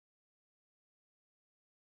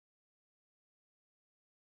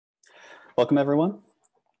Welcome, everyone.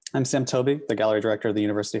 I'm Sam Toby, the Gallery Director of the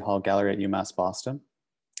University Hall Gallery at UMass Boston.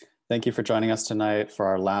 Thank you for joining us tonight for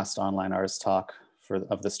our last online artist talk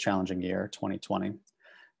of this challenging year, 2020.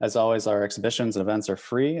 As always, our exhibitions and events are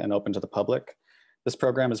free and open to the public. This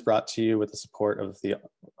program is brought to you with the support of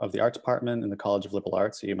the Art Department in the College of Liberal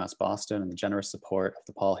Arts at UMass Boston and the generous support of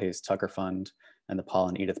the Paul Hayes Tucker Fund and the Paul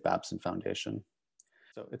and Edith Babson Foundation.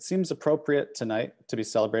 So it seems appropriate tonight to be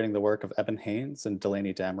celebrating the work of Eben Haines and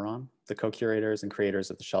Delaney Dameron, the co-curators and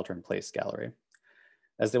creators of the Shelter in Place Gallery.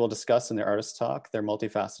 As they will discuss in their artist talk, their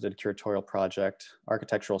multifaceted curatorial project,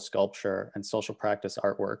 architectural sculpture, and social practice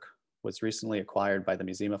artwork was recently acquired by the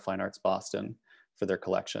Museum of Fine Arts Boston for their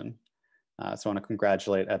collection. So I want to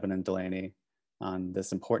congratulate Eben and Delaney on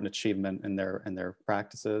this important achievement in their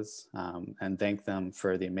practices and thank them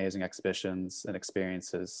for the amazing exhibitions and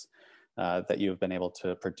experiences that you've been able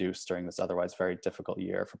to produce during this otherwise very difficult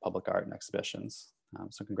year for public art and exhibitions.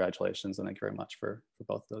 So congratulations and thank you very much for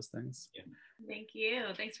both those things. Yeah. Thank you.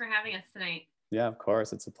 Thanks for having us tonight. Yeah, of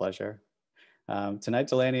course, it's a pleasure. Tonight,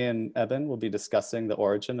 Delaney and Eben will be discussing the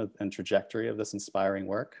origin and trajectory of this inspiring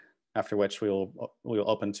work, after which we will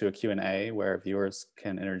open to a Q&A where viewers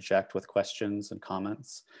can interject with questions and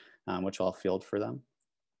comments, which I'll field for them.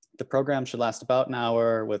 The program should last about an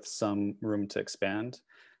hour with some room to expand.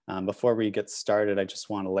 Before we get started, I just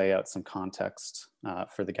want to lay out some context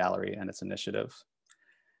for the gallery and its initiative.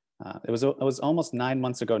 It was almost 9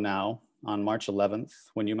 months ago now, on March 11th,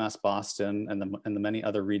 when UMass Boston and the many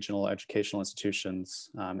other regional educational institutions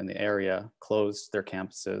in the area closed their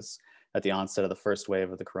campuses at the onset of the first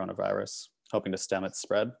wave of the coronavirus, hoping to stem its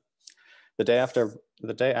spread. The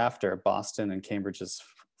day after, Boston and Cambridge's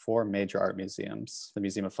 4 major art museums, the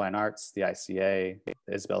Museum of Fine Arts, the ICA,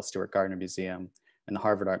 the Isabel Stewart Gardner Museum, and the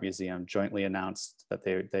Harvard Art Museum jointly announced that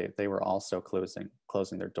they were also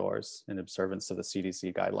closing their doors in observance of the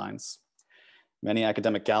CDC guidelines. Many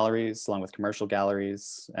academic galleries, along with commercial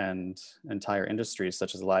galleries and entire industries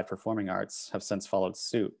such as the live performing arts, have since followed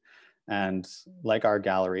suit. And like our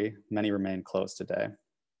gallery, many remain closed today.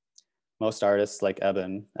 Most artists, like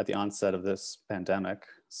Eben, at the onset of this pandemic,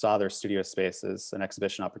 saw their studio spaces and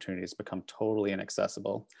exhibition opportunities become totally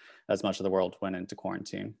inaccessible as much of the world went into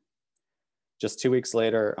quarantine. Just 2 weeks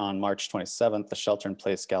later, on March 27th, the Shelter in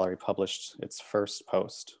Place Gallery published its first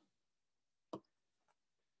post.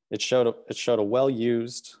 It showed a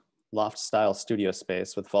well-used loft-style studio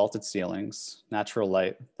space with vaulted ceilings, natural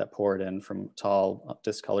light that poured in from tall,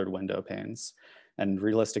 discolored window panes, and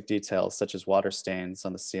realistic details such as water stains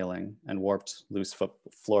on the ceiling and warped loose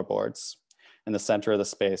floorboards. In the center of the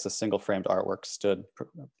space, a single-framed artwork stood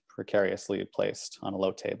precariously placed on a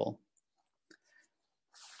low table.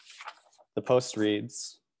 The post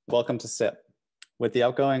reads, "Welcome to SIP. With the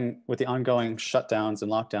ongoing shutdowns and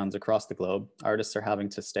lockdowns across the globe, artists are having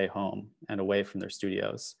to stay home and away from their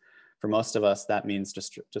studios. For most of us, that means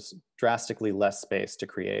just drastically less space to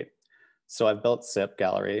create. So I've built SIP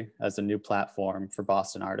Gallery as a new platform for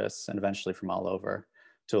Boston artists and eventually from all over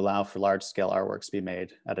to allow for large-scale artworks to be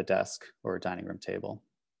made at a desk or a dining room table."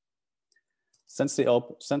 Since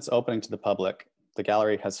opening to the public, the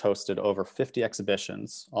gallery has hosted over 50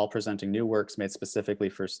 exhibitions, all presenting new works made specifically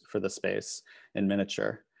for the space in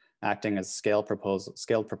miniature, acting as scaled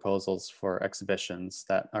proposals for exhibitions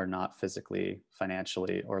that are not physically,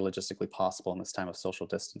 financially, or logistically possible in this time of social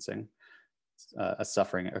distancing,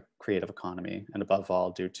 suffering a creative economy, and above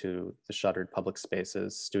all, due to the shuttered public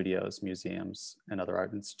spaces, studios, museums, and other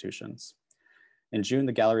art institutions. In June,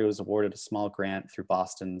 the gallery was awarded a small grant through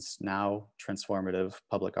Boston's now transformative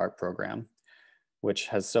public art program, which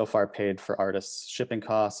has so far paid for artists' shipping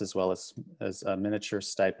costs as well as a miniature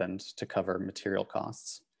stipend to cover material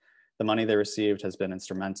costs. The money they received has been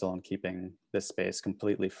instrumental in keeping this space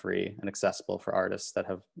completely free and accessible for artists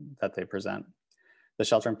that they present. The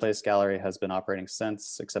Shelter in Place Gallery has been operating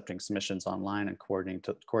since, accepting submissions online and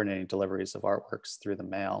coordinating deliveries of artworks through the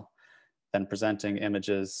mail, then presenting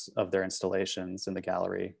images of their installations in the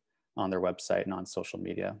gallery on their website and on social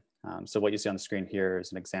media. So what you see on the screen here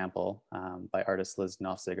is an example by artist Liz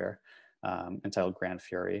Nofziger entitled Grand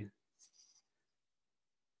Fury.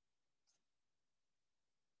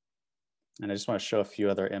 And I just want to show a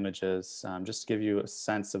few other images just to give you a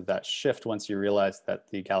sense of that shift once you realize that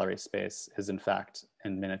the gallery space is in fact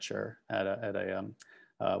in miniature at a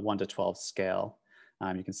 1:12 scale.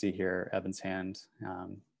 You can see here Eben's hand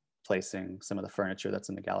placing some of the furniture that's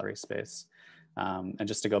in the gallery space. And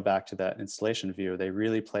just to go back to that installation view, they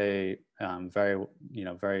really play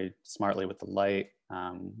very smartly with the light,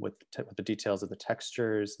 with the details of the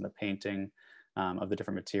textures and the painting of the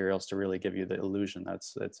different materials to really give you the illusion that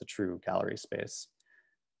it's a true gallery space.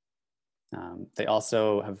 They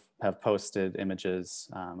also have posted images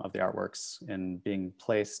of the artworks in being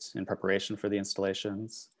placed in preparation for the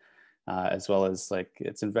installations, as well as like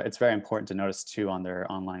it's very important to notice too on their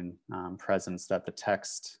online presence that the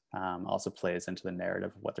text also plays into the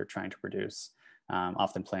narrative of what they're trying to produce,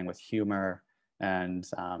 often playing with humor and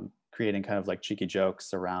creating kind of like cheeky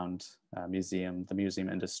jokes around the museum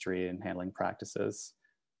industry and handling practices.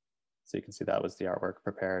 So you can see that was the artwork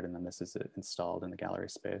prepared, and then this is installed in the gallery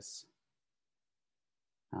space.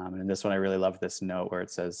 And in this one, I really love this note where it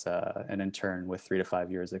says an intern with 3 to 5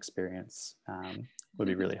 years experience would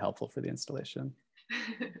be really helpful for the installation.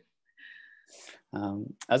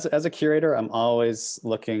 As a curator, I'm always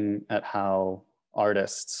looking at how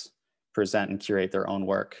artists present and curate their own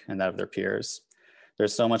work and that of their peers.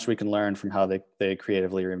 There's so much we can learn from how they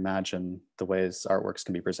creatively reimagine the ways artworks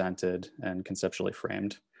can be presented and conceptually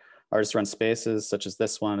framed. Artist run spaces such as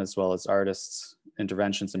this one, as well as artists'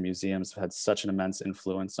 interventions in museums, have had such an immense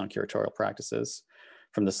influence on curatorial practices.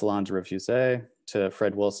 From the Salon de Refusé to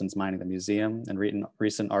Fred Wilson's Mining the Museum and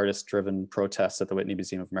recent artist-driven protests at the Whitney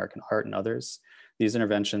Museum of American Art and others, these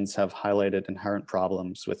interventions have highlighted inherent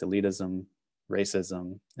problems with elitism,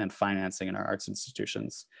 racism, and financing in our arts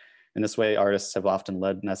institutions. In this way, artists have often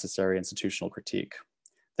led necessary institutional critique.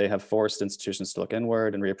 They have forced institutions to look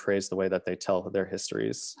inward and reappraise the way that they tell their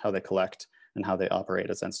histories, how they collect, and how they operate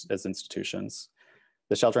as institutions.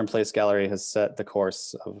 The Shelter in Place Gallery has set the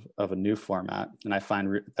course of a new format, and I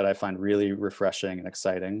find really refreshing and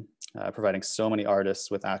exciting, providing so many artists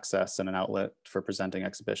with access and an outlet for presenting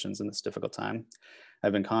exhibitions in this difficult time.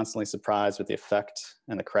 I've been constantly surprised with the effect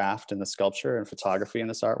and the craft and the sculpture and photography in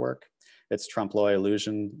this artwork. Its trompe-l'oeil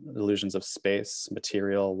illusions of space,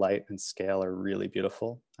 material, light, and scale are really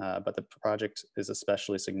beautiful, but the project is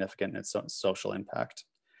especially significant in its social impact.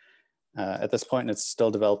 At this point, it's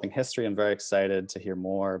still developing history. I'm very excited to hear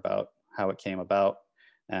more about how it came about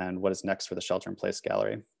and what is next for the Shelter in Place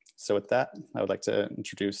Gallery. So with that, I would like to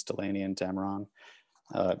introduce Delaney, Dameron,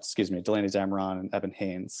 and Eben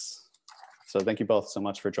Haines. So thank you both so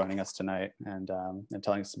much for joining us tonight and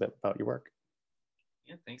telling us a bit about your work.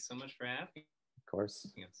 Yeah, thanks so much for having me. Of course.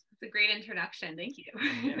 It's a great introduction. Thank you.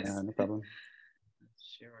 Yes. Yeah, no problem.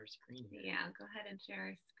 Let's share our screen here. Yeah, go ahead and share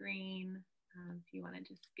our screen. If you want to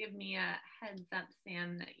just give me a heads up,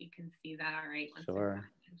 Sam, that you can see that all right. Once Sure.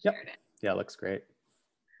 Yep. Shared it. Yeah, it looks great.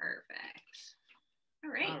 Perfect.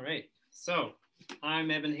 All right. All right. So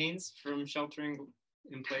I'm Eben Haines from Sheltering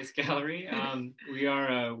in Place Gallery. We are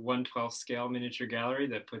a 1/12 scale miniature gallery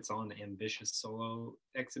that puts on ambitious solo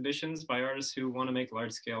exhibitions by artists who want to make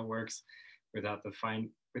large scale works without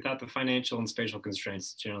the financial and spatial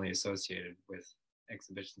constraints generally associated with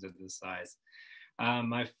exhibitions of this size.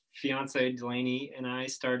 My fiance Delaney and I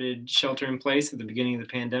started Shelter in Place at the beginning of the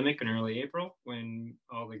pandemic in early April when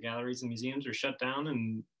all the galleries and museums were shut down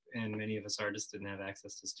and many of us artists didn't have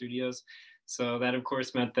access to studios. So that of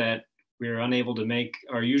course meant that we were unable to make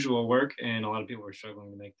our usual work, and a lot of people were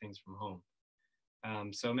struggling to make things from home.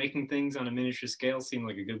 So making things on a miniature scale seemed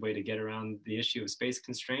like a good way to get around the issue of space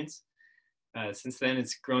constraints. Since then,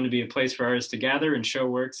 it's grown to be a place for artists to gather and show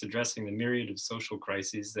works addressing the myriad of social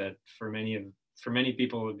crises that for many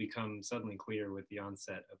people have become suddenly clear with the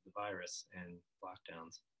onset of the virus and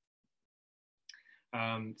lockdowns.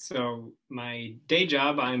 So my day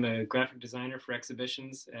job, I'm a graphic designer for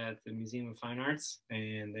exhibitions at the Museum of Fine Arts,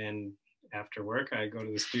 and then after work, I go to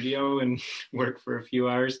the studio and work for a few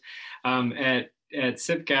hours. At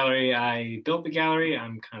SIP Gallery, I built the gallery.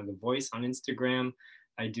 I'm kind of the voice on Instagram.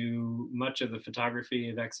 I do much of the photography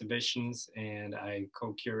of exhibitions, and I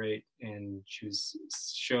co-curate and choose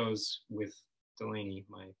shows with Delaney,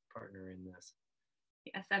 my partner in this.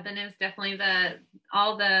 Yes, Eben is definitely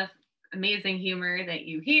all the amazing humor that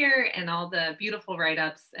you hear and all the beautiful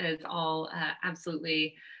write-ups is all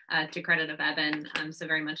absolutely to credit of Eben. So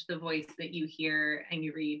very much the voice that you hear and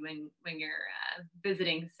you read when you're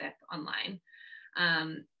visiting SIP online.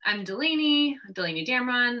 I'm Delaney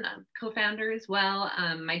Dameron, co-founder as well.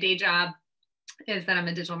 My day job is that I'm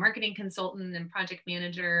a digital marketing consultant and project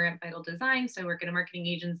manager at Vital Design. So I work at a marketing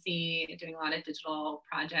agency doing a lot of digital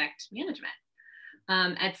project management.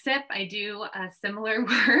 At SIP, I do similar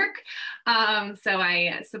work. So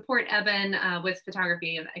I support Eben with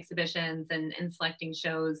photography of exhibitions and selecting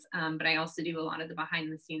shows, but I also do a lot of the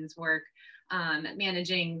behind the scenes work,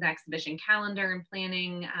 managing the exhibition calendar and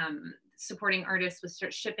planning, supporting artists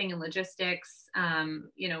with shipping and logistics.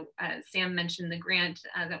 Sam mentioned the grant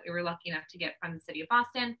that we were lucky enough to get from the city of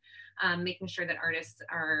Boston, making sure that artists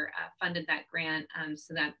are funded that grant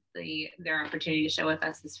so that their opportunity to show with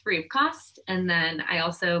us is free of cost. And then I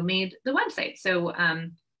also made the website. So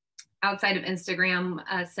outside of Instagram,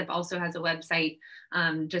 SIP also has a website,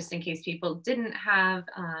 just in case people didn't have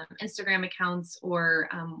Instagram accounts or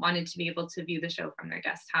wanted to be able to view the show from their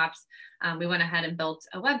desktops. We went ahead and built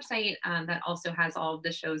a website that also has all of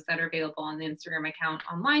the shows that are available on the Instagram account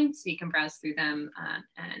online, so you can browse through them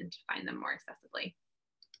and find them more accessibly.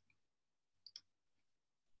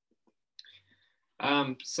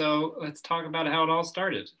 So let's talk about how it all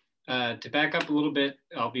started. To back up a little bit,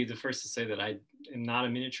 I'll be the first to say that I am not a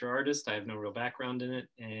miniature artist. I have no real background in it,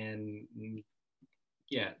 and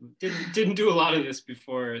yeah, didn't do a lot of this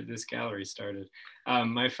before this gallery started.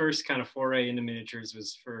 My first kind of foray into miniatures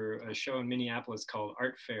was for a show in Minneapolis called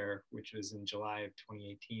Art Fair, which was in July of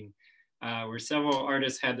 2018, where several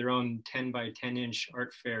artists had their own 10 by 10 inch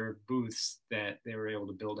Art Fair booths that they were able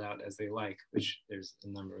to build out as they like, which there's a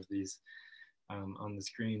number of these on the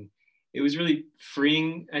screen. It was really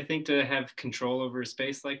freeing, I think, to have control over a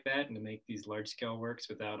space like that and to make these large scale works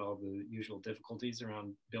without all the usual difficulties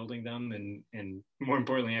around building them and more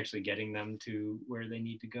importantly, actually getting them to where they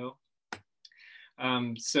need to go.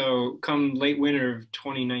 So come late winter of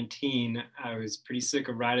 2019, I was pretty sick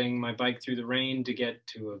of riding my bike through the rain to get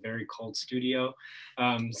to a very cold studio.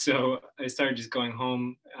 So I started just going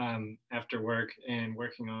home after work and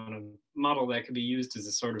working on a model that could be used as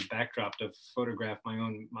a sort of backdrop to photograph my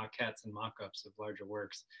own maquettes and mock-ups of larger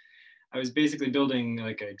works. I was basically building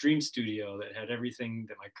like a dream studio that had everything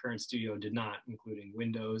that my current studio did not, including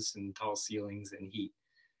windows and tall ceilings and heat.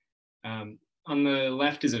 On the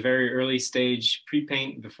left is a very early stage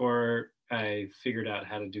pre-paint before I figured out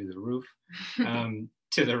how to do the roof.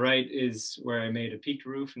 To the right is where I made a peaked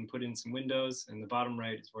roof and put in some windows, and the bottom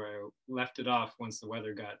right is where I left it off once the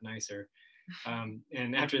weather got nicer.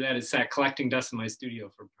 And after that, it sat collecting dust in my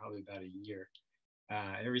studio for probably about a year.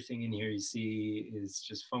 Everything in here you see is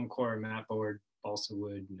just foam core, mat board, balsa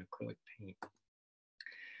wood, and acrylic paint.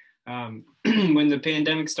 When the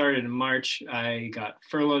pandemic started in March, I got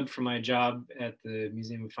furloughed from my job at the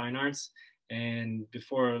Museum of Fine Arts. And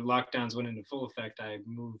before lockdowns went into full effect, I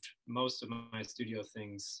moved most of my studio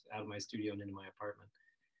things out of my studio and into my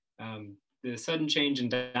apartment. The sudden change in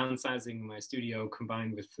downsizing my studio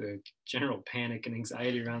combined with the general panic and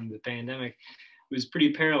anxiety around the pandemic was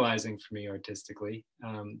pretty paralyzing for me artistically.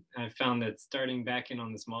 I found that starting back in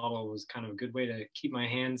on this model was kind of a good way to keep my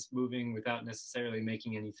hands moving without necessarily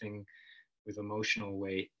making anything with emotional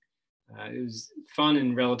weight. It was fun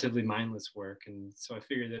and relatively mindless work. And so I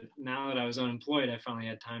figured that now that I was unemployed, I finally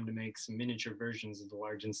had time to make some miniature versions of the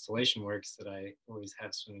large installation works that I always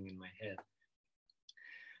have swimming in my head.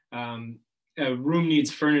 A room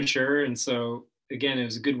needs furniture. And so again, it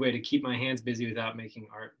was a good way to keep my hands busy without making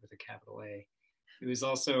art with a capital A. It was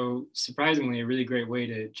also surprisingly a really great way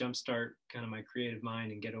to jumpstart kind of my creative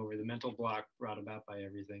mind and get over the mental block brought about by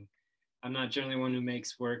everything. I'm not generally one who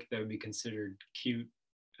makes work that would be considered cute,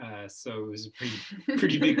 so it was a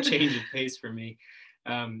pretty big change of pace for me.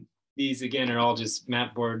 These again are all just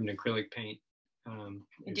mat board and acrylic paint.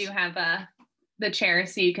 I do have the chair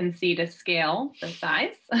so you can see to scale the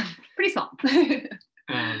size. Pretty small.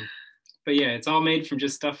 But yeah, it's all made from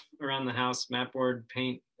just stuff around the house, mat board,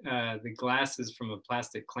 paint. The glass is from a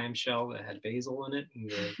plastic clamshell that had basil in it,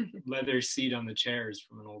 and the leather seat on the chair is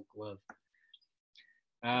from an old glove.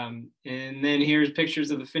 And then here's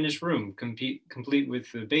pictures of the finished room, complete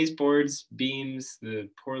with the baseboards, beams, the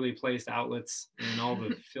poorly placed outlets, and all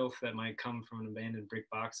the filth that might come from an abandoned brick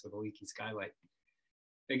box with a leaky skylight.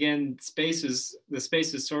 Again, the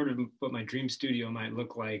space is sort of what my dream studio might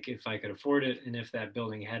look like if I could afford it and if that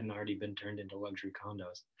building hadn't already been turned into luxury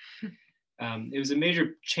condos. It was a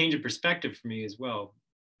major change of perspective for me as well,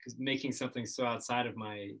 because making something so outside of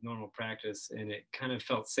my normal practice, and it kind of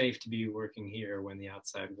felt safe to be working here when the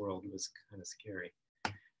outside world was kind of scary.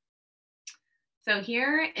 So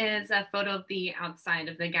here is a photo of the outside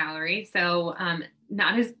of the gallery. So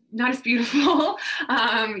not as beautiful.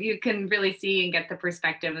 You can really see and get the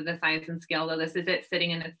perspective of the size and scale, though this is it sitting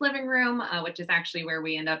in its living room, which is actually where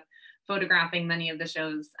we end up photographing many of the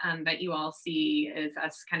shows that you all see, is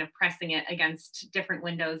us kind of pressing it against different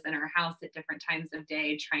windows in our house at different times of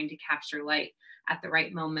day, trying to capture light at the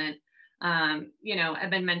right moment. You know,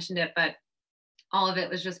 Eben mentioned it, but all of it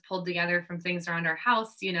was just pulled together from things around our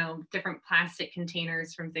house, you know, different plastic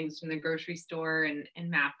containers from things from the grocery store and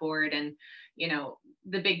mat board. And, you know,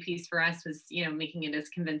 the big piece for us was, you know, making it as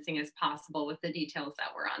convincing as possible with the details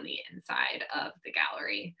that were on the inside of the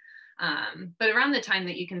gallery. But around the time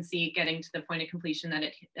that you can see getting to the point of completion that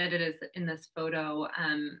it is in this photo,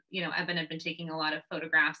 you know, Eben had been taking a lot of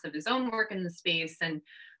photographs of his own work in the space. And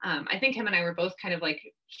I think him and I were both kind of like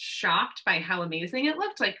shocked by how amazing it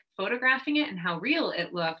looked, like photographing it and how real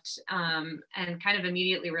it looked. And kind of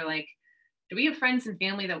immediately we're like, do we have friends and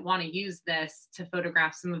family that want to use this to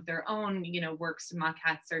photograph some of their own, you know, works,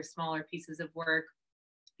 maquettes, or smaller pieces of work?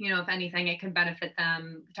 You know, if anything, it can benefit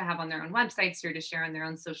them to have on their own websites or to share on their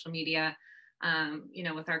own social media. You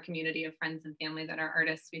know, with our community of friends and family that are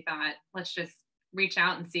artists, we thought, let's just reach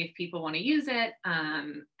out and see if people want to use it.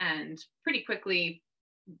 And pretty quickly,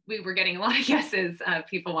 we were getting a lot of yeses.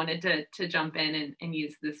 People wanted to jump in and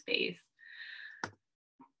use the space.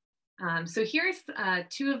 So here's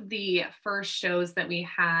two of the first shows that we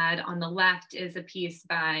had. On the left is a piece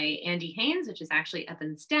by Andy Haines, which is actually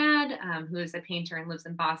Eben's dad, who is a painter and lives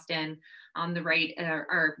in Boston. On the right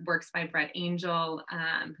are works by Brett Angel,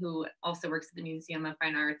 who also works at the Museum of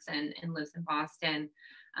Fine Arts and lives in Boston.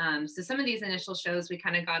 So some of these initial shows we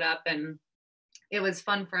kind of got up, and it was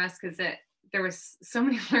fun for us because there was so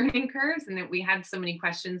many learning curves, and that we had so many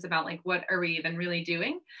questions about like, what are we even really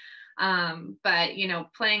doing? But, you know,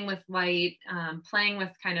 playing with light, playing with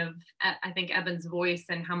kind of, I think, Eben's voice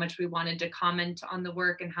and how much we wanted to comment on the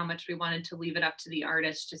work and how much we wanted to leave it up to the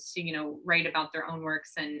artist just to, you know, write about their own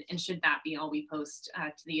works, and should that be all we post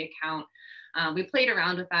to the account. We played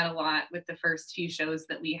around with that a lot with the first few shows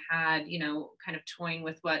that we had, you know, kind of toying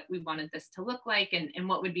with what we wanted this to look like and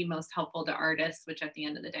what would be most helpful to artists, which at the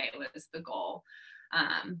end of the day was the goal.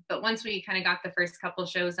 But once we kind of got the first couple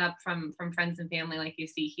shows up from friends and family, like you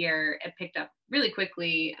see here, it picked up really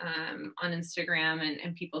quickly on Instagram,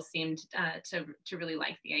 and people seemed to really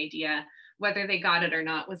like the idea. Whether they got it or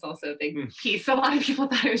not was also a big piece. A lot of people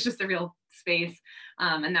thought it was just a real space.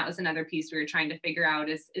 And that was another piece we were trying to figure out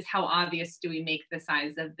is how obvious do we make the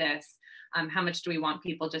size of this? How much do we want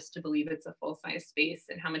people just to believe it's a full-size space?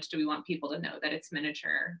 And how much do we want people to know that it's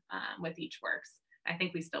miniature with each works? I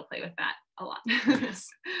think we still play with that a lot. Yes.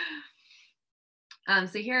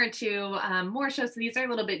 So here are two more shows. So these are a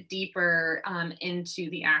little bit deeper into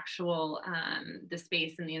the actual, the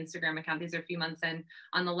space in the Instagram account. These are a few months in.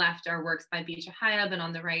 On the left are works by Beecha Hayab, and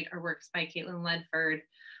on the right are works by Caitlin Ledford.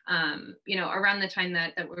 You know, around the time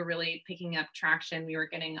that we're really picking up traction, we were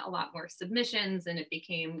getting a lot more submissions, and it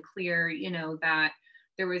became clear, you know, that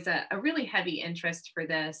there was a really heavy interest for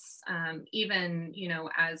this, even, you know,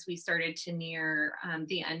 as we started to near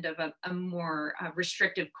the end of a more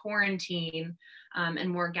restrictive quarantine, and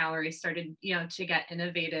more galleries started, you know, to get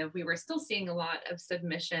innovative. We were still seeing a lot of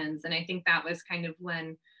submissions. And I think that was kind of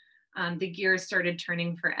when the gears started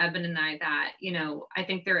turning for Eben and I, that, you know, I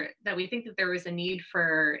think we think that there was a need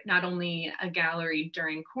for not only a gallery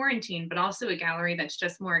during quarantine, but also a gallery that's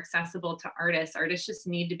just more accessible to artists. Artists just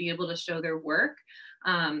need to be able to show their work.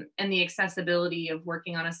 And the accessibility of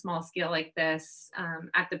working on a small scale like this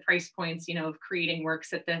at the price points, you know, of creating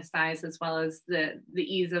works at this size, as well as the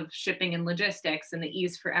ease of shipping and logistics, and the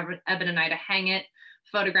ease for Eben and I to hang it,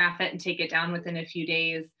 photograph it, and take it down within a few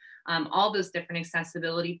days. All those different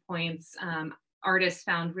accessibility points, artists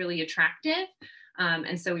found really attractive.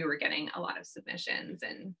 And so we were getting a lot of submissions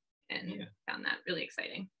and found that really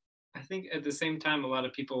exciting. I think at the same time, a lot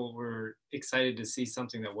of people were excited to see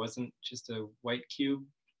something that wasn't just a white cube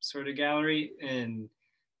sort of gallery. And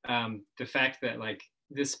the fact that like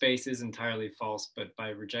this space is entirely false, but by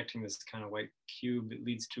rejecting this kind of white cube, it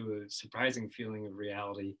leads to a surprising feeling of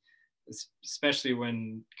reality, especially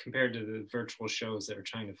when compared to the virtual shows that are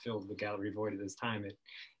trying to fill the gallery void at this time.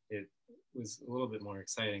 It was a little bit more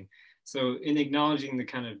exciting. So in acknowledging the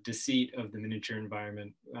kind of deceit of the miniature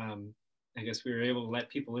environment, I guess we were able to let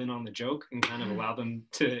people in on the joke and kind of allow them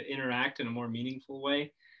to interact in a more meaningful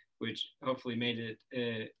way, which hopefully made it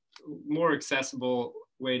a more accessible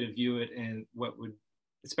way to view it, and what would,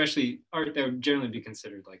 especially art that would generally be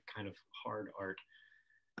considered like kind of hard art.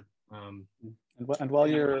 And while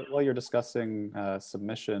you're discussing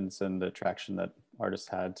submissions and the attraction that artists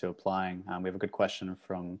had to applying, we have a good question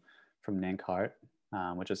from Nankart,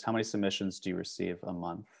 which is, how many submissions do you receive a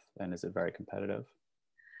month, and is it very competitive?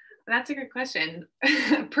 That's a good question.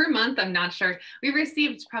 Per month, I'm not sure. We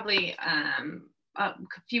received probably a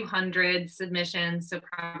few hundred submissions, so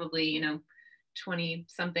probably, you know, 20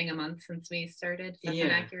 something a month since we started. Is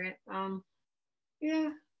that accurate?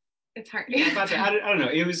 Yeah, it's hard. Yeah, about that. I don't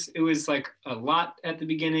know. It was like a lot at the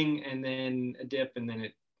beginning, and then a dip, and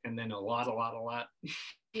then a lot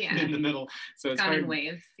yeah. in the middle. So it's hard, in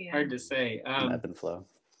waves. Yeah. Hard to say. Ebb and flow.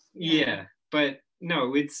 Yeah, but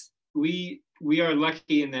no, we are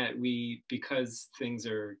lucky in that because things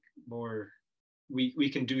are more we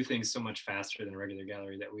can do things so much faster than a regular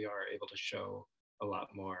gallery that we are able to show a lot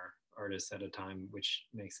more artists at a time, which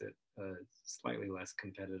makes it a slightly less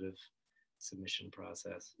competitive submission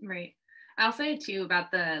process. Right. I'll say too about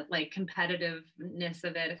the like competitiveness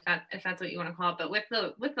of it, if that's what you want to call it. But with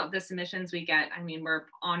the submissions we get, I mean, we're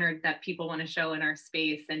honored that people want to show in our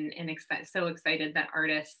space, and so excited that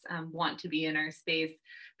artists want to be in our space.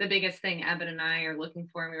 The biggest thing Eben and I are looking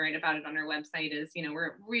for, and we write about it on our website, is, you know,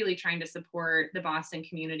 we're really trying to support the Boston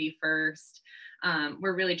community first.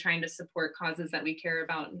 We're really trying to support causes that we care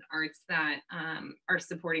about, and arts that are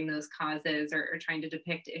supporting those causes, or trying to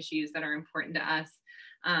depict issues that are important to us.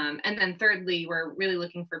 And then thirdly, we're really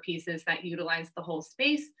looking for pieces that utilize the whole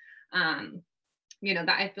space. You know,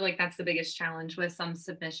 that I feel like that's the biggest challenge with some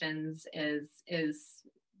submissions is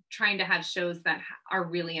trying to have shows that are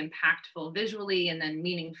really impactful visually and then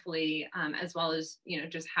meaningfully, as well as, you know,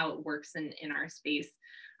 just how it works in our space.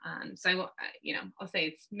 So you know, I'll say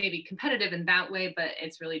it's maybe competitive in that way, but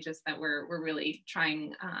it's really just that we're really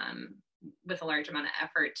trying with a large amount of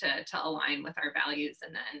effort to align with our values,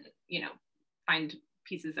 and then, you know, find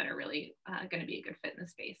pieces that are really going to be a good fit in the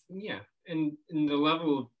space. Yeah, and the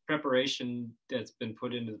level of preparation that's been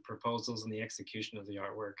put into the proposals and the execution of the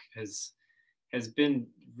artwork has been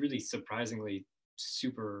really surprisingly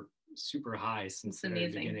super high since the very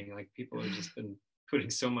beginning. Like, people have just been putting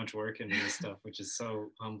so much work into this stuff, which is so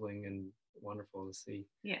humbling and wonderful to see.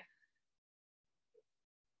 Yeah.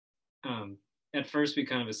 At first, we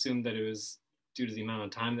kind of assumed that it was due to the amount of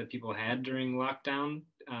time that people had during lockdown.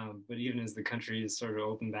 But even as the country has sort of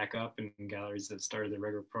opened back up and galleries have started their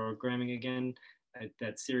regular programming again,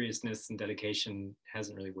 that seriousness and dedication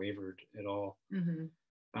hasn't really wavered at all.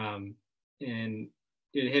 Mm-hmm. And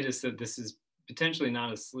it hit us that this is potentially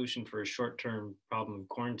not a solution for a short-term problem of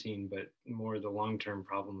quarantine, but more the long-term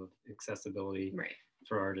problem of accessibility, right,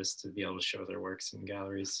 for artists to be able to show their works in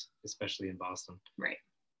galleries, especially in Boston. Right.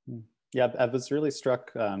 Yeah, I was really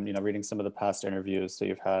struck, you know, reading some of the past interviews that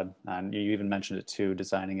you've had, and you even mentioned it too,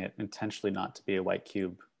 designing it intentionally not to be a white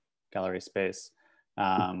cube gallery space,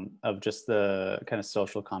 of just the kind of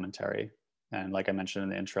social commentary. And like I mentioned in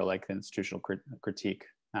the intro, like the institutional critique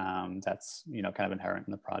that's, you know, kind of inherent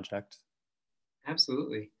in the project.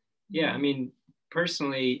 Absolutely. Yeah, I mean,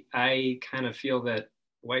 personally, I kind of feel that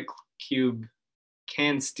white cube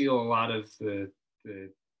can steal a lot of the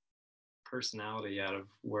personality out of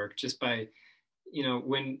work just by, you know,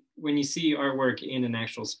 when you see artwork in an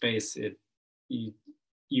actual space,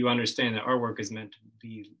 you understand that artwork is meant to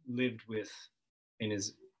be lived with and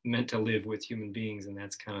is meant to live with human beings, and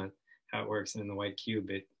that's kind of how it works. And in the white cube,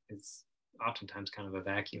 it's oftentimes kind of a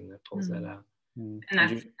vacuum that pulls that out. And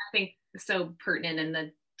that's, I think, so pertinent in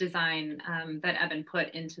the design that Eben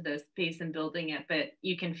put into the space and building it. But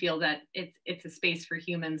you can feel that it's a space for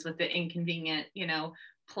humans with the inconvenient, you know,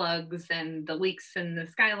 plugs and the leaks in the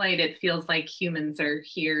skylight. It feels like humans are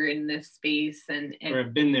here in this space, and or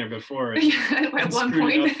have been there before. At one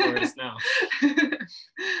point. It up for us now.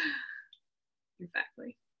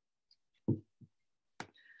 Exactly.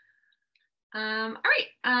 All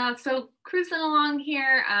right, so cruising along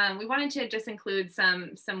here, we wanted to just include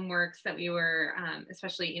some works that we were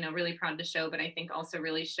especially, you know, really proud to show, but I think also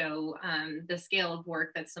really show the scale of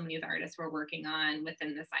work that so many of the artists were working on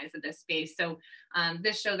within the size of this space. So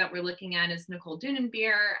this show that we're looking at is Nicole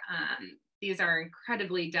Dunenbeer. These are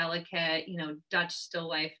incredibly delicate, you know, Dutch still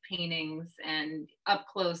life paintings, and up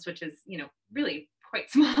close, which is, you know, really quite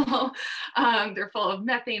small. They're full of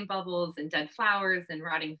methane bubbles and dead flowers and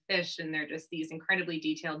rotting fish, and they're just these incredibly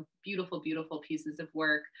detailed, beautiful pieces of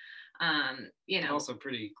work. You know, also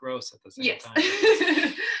pretty gross at the same yes.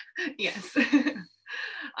 time. Yes.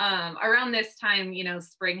 Around this time, you know,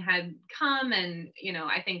 spring had come, and, you know,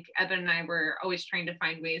 I think Eben and I were always trying to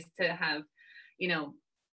find ways to have, you know,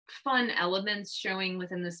 fun elements showing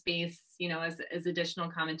within the space, you know, as additional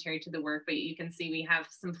commentary to the work. But you can see we have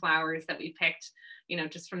some flowers that we picked, you know,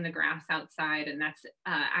 just from the grass outside, and that's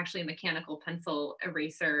actually a mechanical pencil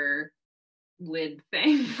eraser lid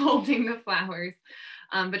thing folding the flowers,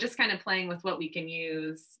 but just kind of playing with what we can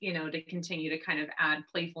use, you know, to continue to kind of add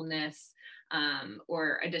playfulness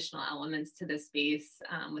or additional elements to the space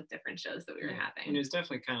with different shows that we were having. And it was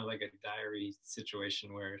definitely kind of like a diary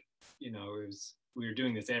situation where, you know, we were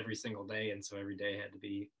doing this every single day, and so every day had to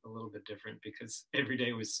be a little bit different because every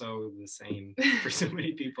day was so the same for so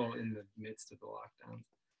many people in the midst of the lockdown.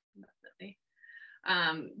 Definitely.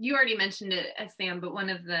 You already mentioned it, Sam, but one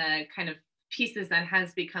of the kind of pieces that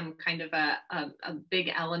has become kind of a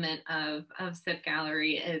big element of SIP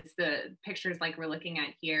Gallery is the pictures like we're looking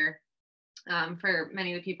at here. For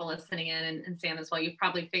many of the people listening in, and Sam as well, you've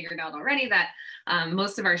probably figured out already that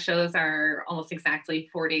most of our shows are almost exactly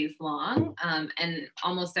 4 days long, and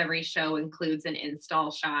almost every show includes an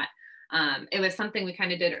install shot. It was something we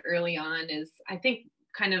kind of did early on, is I think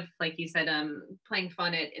kind of like you said, playing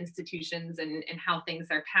fun at institutions and how things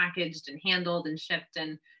are packaged and handled and shipped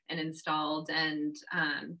and installed, and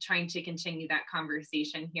trying to continue that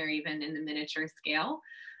conversation here even in the miniature scale.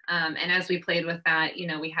 And as we played with that, you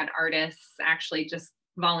know, we had artists actually just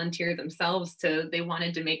volunteer themselves they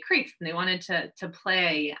wanted to make crates and they wanted to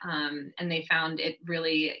play, and they found it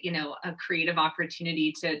really, you know, a creative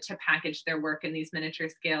opportunity to package their work in these miniature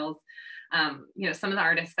scales. You know, some of the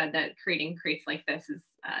artists said that creating crates like this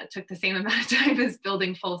took the same amount of time as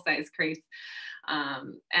building full-size crates.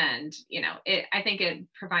 And you know, I think it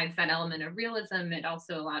provides that element of realism. It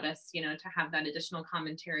also allowed us, you know, to have that additional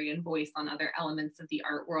commentary and voice on other elements of the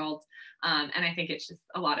art world. And I think it's just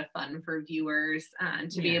a lot of fun for viewers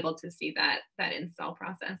to be able to see that install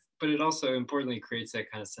process. But it also importantly creates that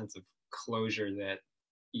kind of sense of closure that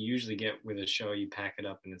you usually get with a show. You pack it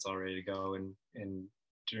up and it's all ready to go. And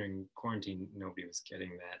during quarantine, nobody was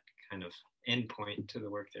getting that kind of endpoint to the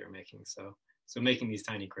work they were making. So making these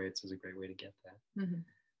tiny crates was a great way to get that. Mm-hmm.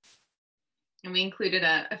 And we included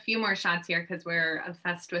a few more shots here because we're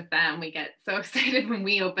obsessed with them. We get so excited when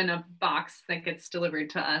we open a box that gets delivered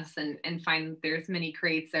to us and find there's many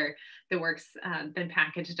crates or the work's been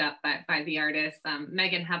packaged up by the artist.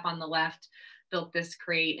 Megan Hepp on the left built this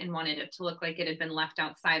crate and wanted it to look like it had been left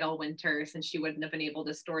outside all winter, since she wouldn't have been able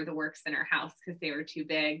to store the works in her house because they were too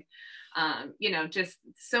big. You know, just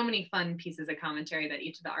so many fun pieces of commentary that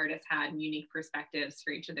each of the artists had and unique perspectives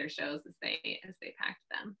for each of their shows as they packed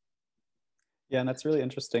them. Yeah, and that's really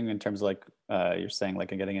interesting in terms of like you're saying,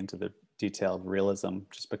 like getting into the detail of realism,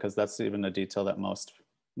 just because that's even a detail that most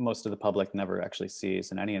of the public never actually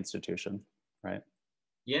sees in any institution, right?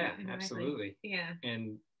 Yeah, absolutely. Yeah,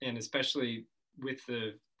 and especially with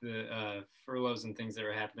the furloughs and things that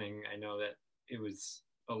are happening, I know that it was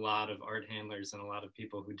a lot of art handlers and a lot of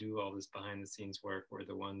people who do all this behind the scenes work were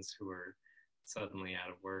the ones who were suddenly out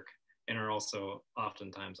of work, and are also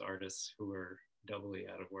oftentimes artists who were doubly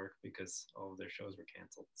out of work because all of their shows were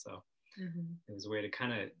canceled. So it was a way to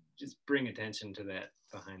kind of just bring attention to that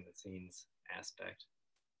behind the scenes aspect.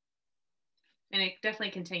 And it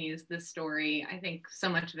definitely continues the story. I think so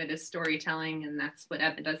much of it is storytelling, and that's what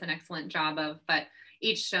Eben does an excellent job of. But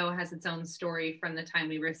each show has its own story from the time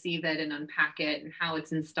we receive it and unpack it, and how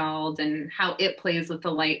it's installed and how it plays with the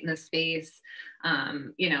light in the space,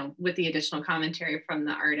 you know, with the additional commentary from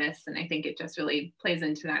the artists. And I think it just really plays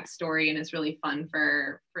into that story and is really fun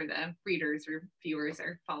for the readers or viewers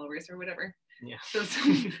or followers or whatever. Yeah. So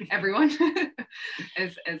everyone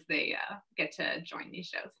as they get to join these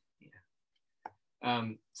shows.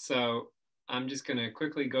 So I'm just going to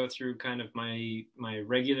quickly go through kind of my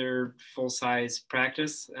regular full-size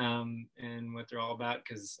practice and what they're all about,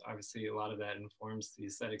 because obviously a lot of that informs the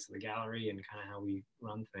aesthetics of the gallery and kind of how we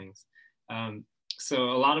run things.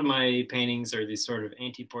 So a lot of my paintings are these sort of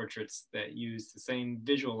anti-portraits that use the same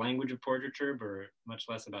visual language of portraiture, but much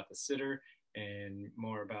less about the sitter and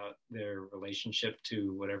more about their relationship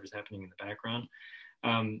to whatever's happening in the background.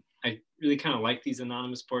 I really kind of like these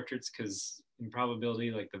anonymous portraits because in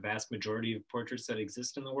probability, like the vast majority of portraits that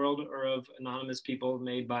exist in the world are of anonymous people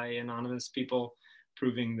made by anonymous people,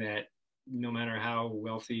 proving that no matter how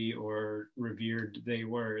wealthy or revered they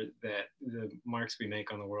were, that the marks we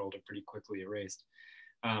make on the world are pretty quickly erased.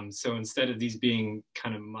 So instead of these being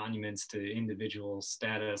kind of monuments to individual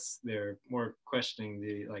status, they're more questioning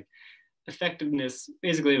the like effectiveness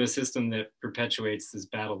basically of a system that perpetuates this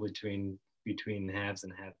battle between haves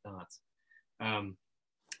and have-nots.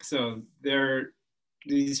 So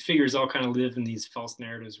these figures all kind of live in these false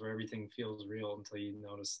narratives where everything feels real until you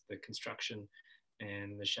notice the construction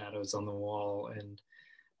and the shadows on the wall,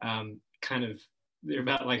 and kind of they're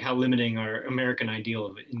about like how limiting our American ideal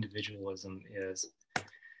of individualism is.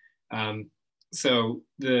 So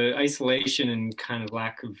the isolation and kind of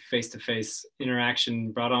lack of face-to-face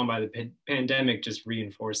interaction brought on by the pandemic just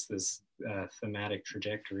reinforced this thematic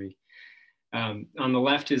trajectory. On the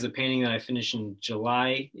left is a painting that I finished in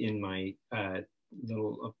July in my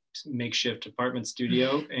little makeshift apartment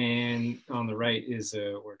studio. And on the right is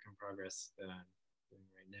a work in progress that I'm doing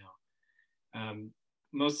right now.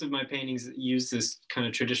 Most of my paintings use this kind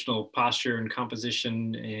of traditional posture and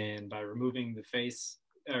composition, and by removing the face,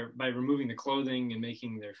 or by removing the clothing and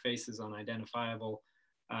making their faces unidentifiable,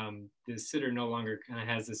 the sitter no longer kind of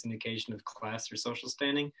has this indication of class or social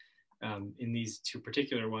standing. In these two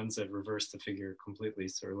particular ones, I've reversed the figure completely,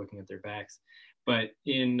 so we're looking at their backs. But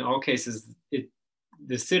in all cases,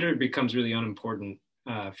 the sitter becomes really unimportant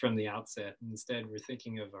from the outset. Instead, we're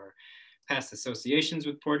thinking of our past associations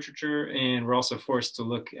with portraiture, and we're also forced to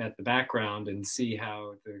look at the background and see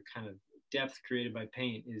how the kind of depth created by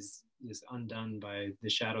paint is undone by the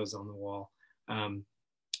shadows on the wall.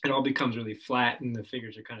 It all becomes really flat, and the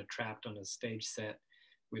figures are kind of trapped on a stage set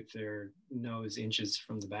with their nose inches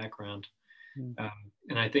from the background.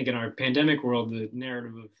 And I think in our pandemic world, the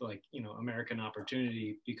narrative of like, you know, American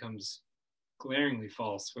opportunity becomes glaringly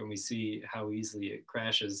false when we see how easily it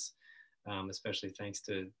crashes, especially thanks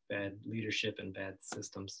to bad leadership and bad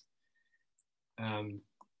systems.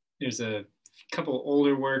 There's a couple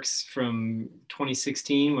older works from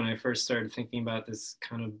 2016 when I first started thinking about this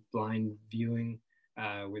kind of blind viewing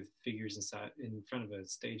with figures inside in front of a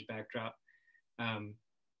stage backdrop.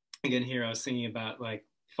 Again, here I was thinking about like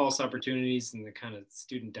false opportunities and the kind of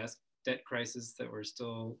student debt crisis that we're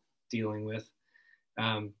still dealing with,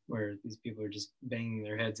 where these people are just banging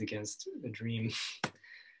their heads against a dream.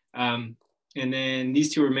 And then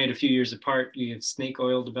these two were made a few years apart. You have Snake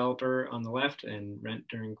Oil Developer on the left and Rent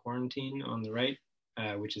During Quarantine on the right,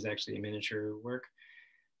 which is actually a miniature work.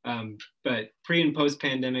 But pre and post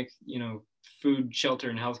pandemic, you know, food, shelter,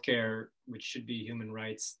 and healthcare, which should be human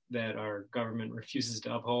rights that our government refuses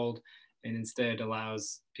to uphold and instead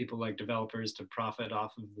allows people like developers to profit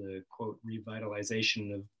off of the, quote,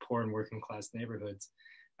 revitalization of poor and working class neighborhoods.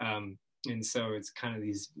 And so it's kind of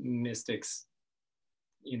these mystics,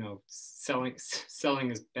 you know, selling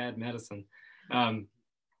is bad medicine. And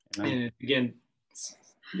again,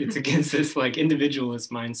 it's against this like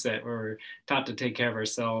individualist mindset where we're taught to take care of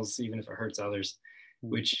ourselves even if it hurts others,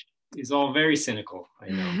 which is all very cynical, I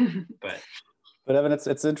know. But Eben,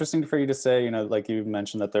 it's interesting for you to say, you know, like you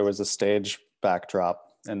mentioned that there was a stage backdrop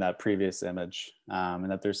in that previous image, and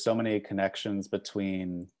that there's so many connections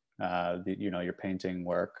between you know, your painting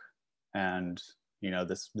work and, you know,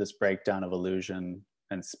 this breakdown of illusion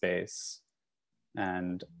and space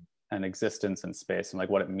and existence in space, and like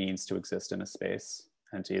what it means to exist in a space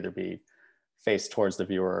and to either be faced towards the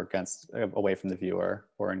viewer or against, away from the viewer,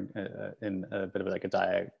 or in a bit of like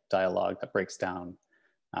a dialogue that breaks down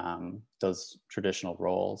those traditional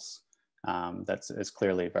roles. Is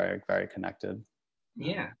clearly very, very connected.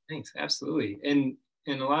 Yeah, thanks. Absolutely. And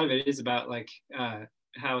a lot of it is about like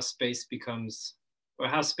how space becomes, or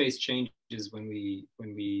how space changes when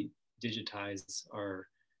we digitize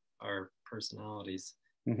our personalities.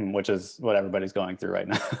 Which is what everybody's going through right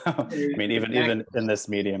now. I mean, even in this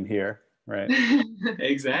medium here, right?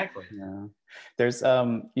 Exactly. Yeah. There's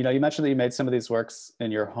you know, you mentioned that you made some of these works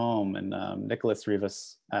in your home, and Nicholas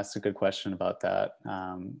Rivas asked a good question about that.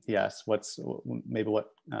 He asked what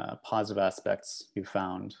positive aspects you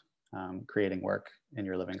found creating work in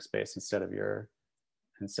your living space instead of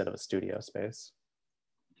a studio space.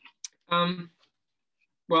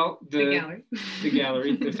 Well, the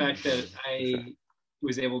gallery, the fact that I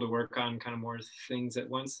was able to work on kind of more things at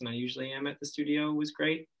once than I usually am at the studio was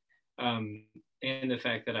great. And the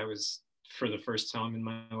fact that I was, for the first time in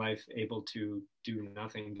my life, able to do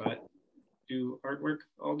nothing but do artwork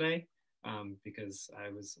all day, because I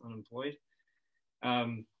was unemployed,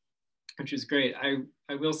 which is great.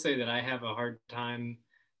 I will say that I have a hard time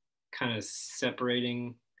kind of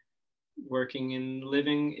separating working and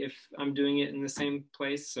living if I'm doing it in the same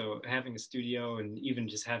place. So having a studio, and even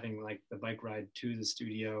just having like the bike ride to the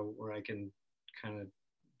studio where I can kind of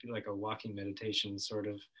do like a walking meditation sort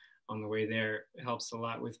of on the way there, helps a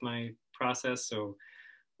lot with my process. So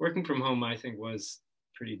working from home, I think, was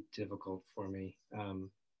pretty difficult for me.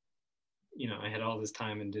 You know, I had all this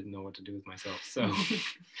time and didn't know what to do with myself. So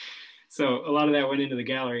so a lot of that went into the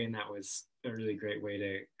gallery, and that was a really great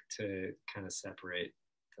way to kind of separate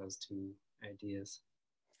those two ideas.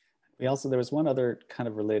 There was one other kind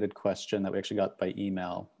of related question that we actually got by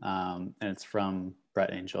email, and it's from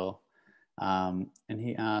Brett Angel. And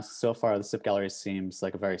he asks, so far the SIP gallery seems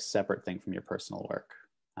like a very separate thing from your personal work.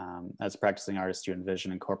 As a practicing artist, do you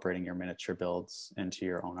envision incorporating your miniature builds into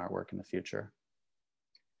your own artwork in the future?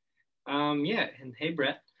 Yeah, and hey,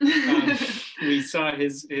 Brett. We saw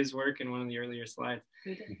his work in one of the earlier slides.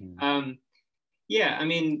 Yeah, I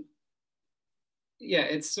mean, yeah,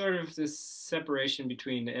 it's sort of this separation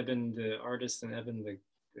between Eben the artist and Eben the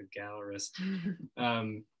gallerist,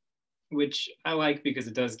 which I like because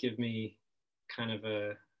it does give me kind of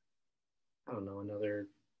a, I don't know, another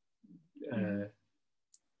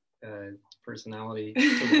personality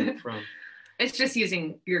to work from. It's just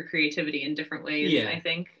using your creativity in different ways, yeah. I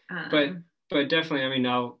think. But definitely, I mean,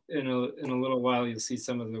 now in a little while, you'll see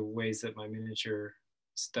some of the ways that my miniature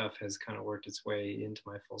stuff has kind of worked its way into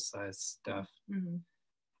my full-size stuff.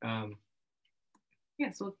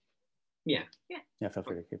 Yeah, so Yeah. Yeah, feel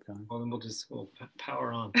free to keep going. Well, then we'll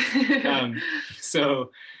power on.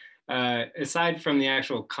 So aside from the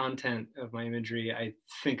actual content of my imagery, I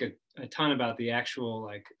think a ton about the actual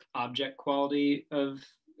like object quality of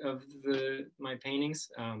my paintings,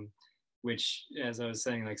 which, as I was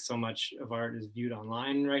saying, like so much of art is viewed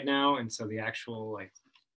online right now, and so the actual like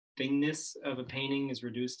thingness of a painting is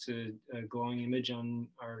reduced to a glowing image on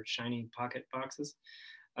our shiny pocket boxes.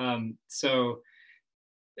 So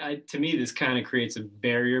to me, this kind of creates a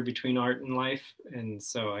barrier between art and life. And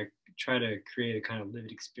so I try to create a kind of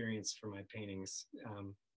lived experience for my paintings,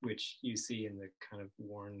 which you see in the kind of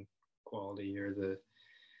worn quality, or the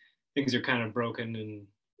things are kind of broken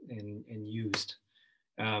and used.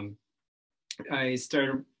 I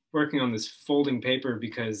started working on this folding paper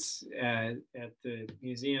because at the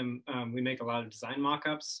museum, we make a lot of design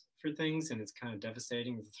mock-ups for things, and it's kind of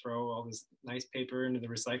devastating to throw all this nice paper into the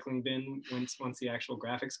recycling bin once the actual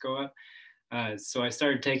graphics go up. So I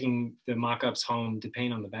started taking the mock-ups home to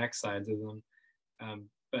paint on the back sides of them.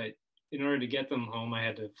 But in order to get them home, I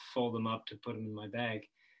had to fold them up to put them in my bag.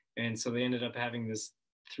 And so they ended up having this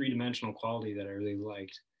three-dimensional quality that I really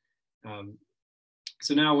liked.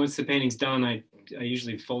 So now once the painting's done, I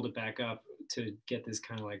usually fold it back up to get this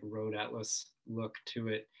kind of like road atlas look to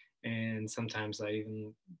it. And sometimes I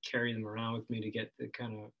even carry them around with me to get the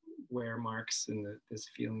kind of wear marks and this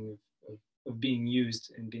feeling of being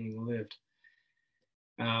used and being lived.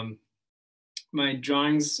 My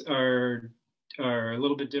drawings are a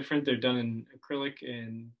little bit different. They're done in acrylic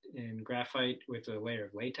and graphite with a layer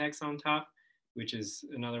of latex on top, which is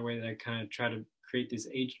another way that I kind of try to create this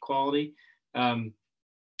aged quality.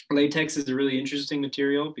 Latex is a really interesting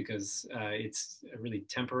material because it's a really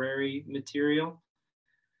temporary material.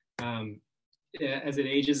 As it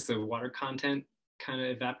ages, the water content kind of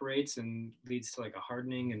evaporates and leads to like a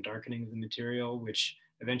hardening and darkening of the material, which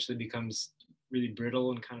eventually becomes really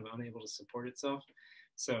brittle and kind of unable to support itself.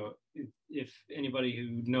 So if anybody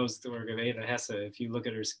who knows the work of Eva Hesse, if you look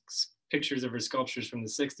at her pictures of her sculptures from the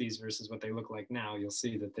 60s versus what they look like now, you'll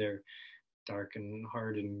see that they're dark and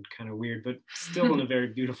hard and kind of weird, but still in a very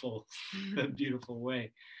beautiful, beautiful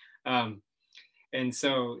way. And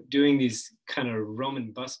so doing these kind of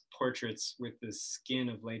Roman bust portraits with the skin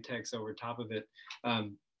of latex over top of it,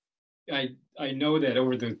 I know that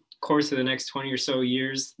over the course of the next 20 or so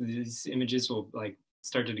years, these images will like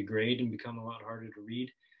start to degrade and become a lot harder to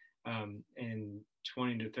read. And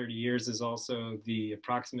 20 to 30 years is also the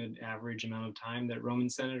approximate average amount of time that Roman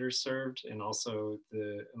senators served, and also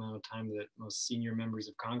the amount of time that most senior members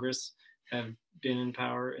of Congress have been in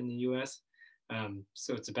power in the US.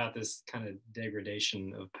 So it's about this kind of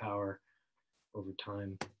degradation of power over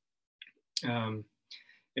time.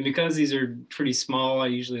 And because these are pretty small, I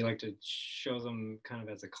usually like to show them kind of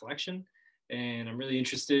as a collection. And I'm really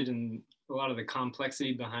interested in a lot of the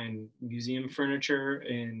complexity behind museum furniture,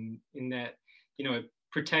 and in that, you know, it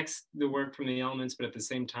protects the work from the elements, but at the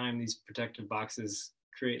same time, these protective boxes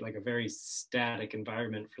create like a very static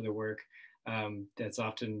environment for the work that's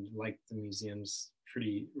often, like the museum's,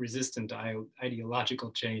 pretty resistant to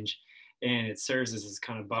ideological change. And it serves as this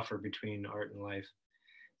kind of buffer between art and life.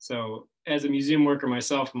 So as a museum worker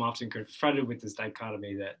myself, I'm often confronted with this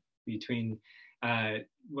dichotomy that between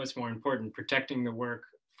what's more important, protecting the work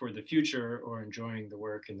for the future or enjoying the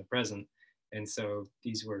work in the present. And so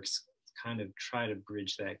these works kind of try to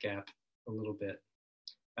bridge that gap a little bit.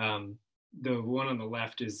 The one on the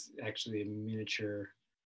left is actually a miniature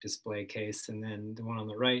display case, and then the one on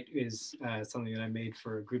the right is something that I made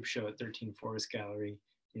for a group show at 13 Forest Gallery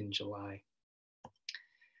in July.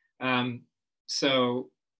 So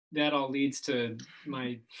that all leads to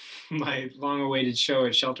my long-awaited show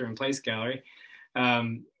at Shelter in Place Gallery,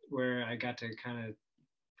 where I got to kind of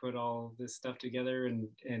put all this stuff together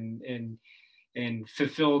and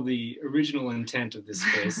fulfill the original intent of this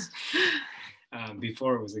space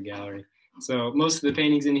before it was a gallery. So most of the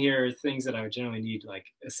paintings in here are things that I would generally need like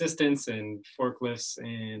assistants and forklifts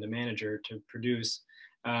and a manager to produce.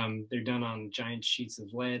 They're done on giant sheets of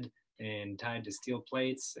lead and tied to steel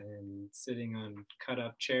plates and sitting on cut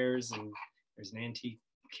up chairs, and there's an antique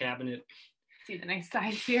cabinet. See the nice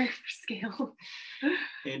size here for scale.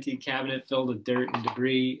 Antique cabinet filled with dirt and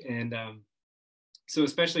debris. And so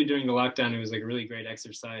especially during the lockdown, it was like a really great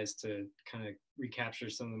exercise to kind of recapture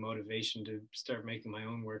some of the motivation to start making my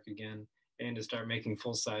own work again, and to start making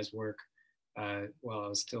full-size work while I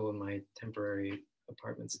was still in my temporary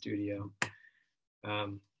apartment studio.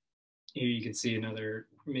 Here you can see another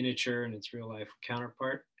miniature and its real-life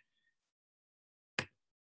counterpart.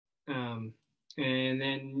 And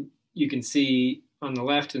then you can see on the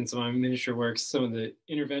left in some of my miniature works, some of the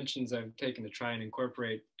interventions I've taken to try and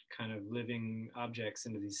incorporate kind of living objects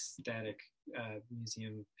into these static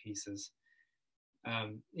museum pieces.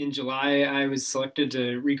 In July, I was selected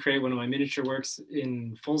to recreate one of my miniature works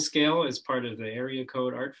in full scale as part of the Area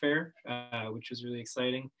Code Art Fair, which was really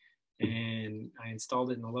exciting. And I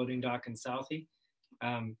installed it in the loading dock in Southie.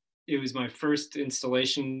 It was my first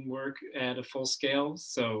installation work at a full scale,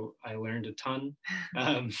 so I learned a ton,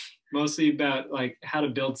 mostly about like how to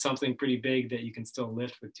build something pretty big that you can still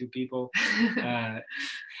lift with 2 people,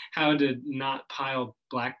 how to not pile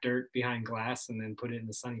black dirt behind glass and then put it in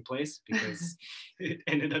a sunny place, because it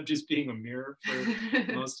ended up just being a mirror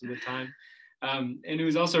for most of the time. And it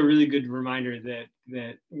was also a really good reminder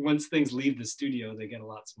that once things leave the studio, they get a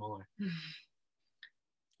lot smaller.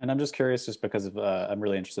 And I'm just curious, just because of I'm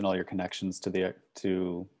really interested in all your connections to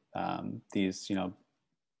these, you know,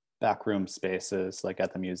 backroom spaces, like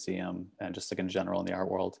at the museum and just like in general in the art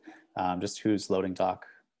world. Just whose loading dock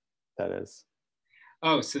that is.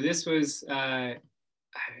 Oh, so this was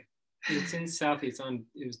it's in Southie.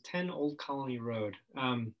 It was 10 Old Colony Road.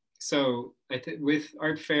 So with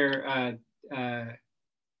Art Fair, Area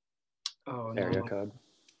Code.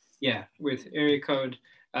 Yeah, with Area Code.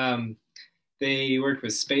 They worked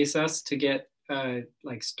with Space Us to get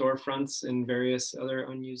like storefronts and various other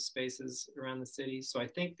unused spaces around the city. So I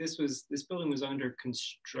think this building was under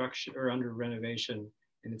construction or under renovation,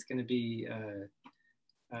 and it's going to be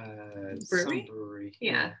brewery? Some brewery.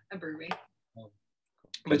 Yeah, a brewery.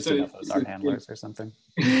 But so those art handlers or something.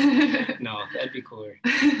 No, that'd be cooler.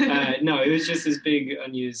 No, it was just this big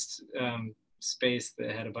unused space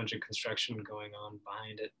that had a bunch of construction going on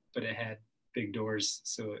behind it, but it had big doors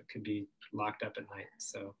so it could be locked up at night.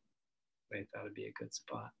 So they thought it'd be a good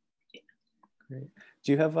spot. Yeah. Great.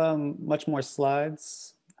 Do you have much more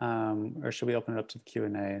slides, or should we open it up to the Q&A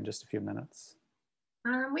in just a few minutes?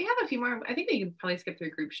 We have a few more. I think we can probably skip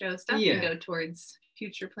through group show stuff and go towards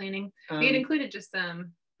future planning. We had included just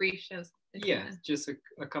some brief shows. Yeah, just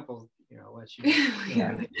a couple, you know, let you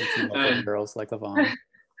girls like Levon.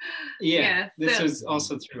 Yeah, this was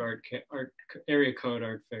also through art Area Code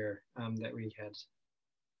Art Fair that we had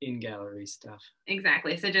in-gallery stuff.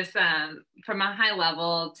 Exactly. So just from a high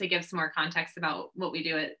level, to give some more context about what we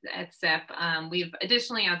do at SIP, we've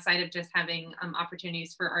additionally, outside of just having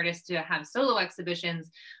opportunities for artists to have solo exhibitions,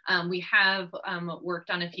 we have worked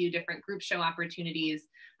on a few different group show opportunities.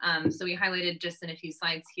 So we highlighted just in a few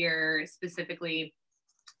slides here, specifically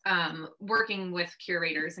working with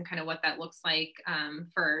curators and kind of what that looks like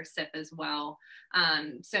for SIP as well.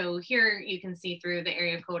 So here you can see through the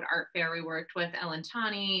Area Code Art Fair, we worked with Ellen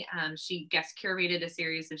Tawney. She guest curated a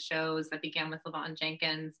series of shows that began with Levon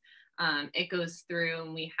Jenkins. It goes through,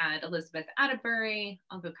 and we had Elizabeth Atterbury.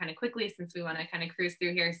 I'll go kind of quickly since we want to kind of cruise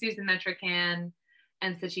through here. Susan Metrican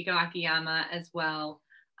and Sachiko Akiyama as well.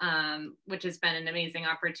 Which has been an amazing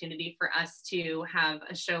opportunity for us to have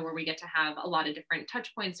a show where we get to have a lot of different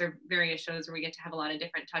touch points, or various shows where we get to have a lot of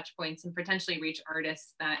different touch points and potentially reach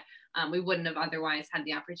artists that we wouldn't have otherwise had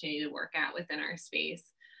the opportunity to work at within our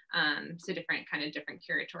space. So different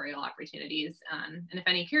curatorial opportunities. And if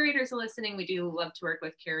any curators are listening, we do love to work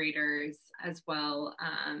with curators as well.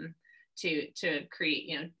 To create,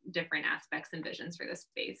 you know, different aspects and visions for this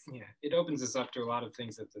space. Yeah, it opens us up to a lot of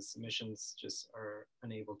things that the submissions just are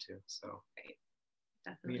unable to. So right.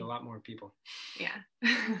 Definitely meet a lot more people. Yeah.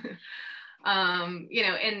 You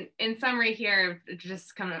know, in summary here,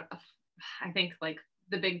 just kind of, I think like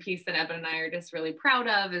the big piece that Eben and I are just really proud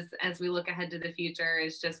of is, as we look ahead to the future,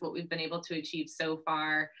 is just what we've been able to achieve so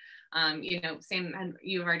far. You know, same,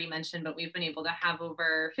 you've already mentioned, but we've been able to have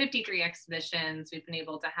over 53 exhibitions. We've been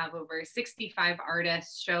able to have over 65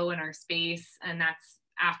 artists show in our space, and that's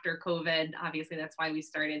after COVID. Obviously, that's why we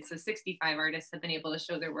started. So 65 artists have been able to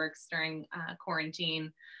show their works during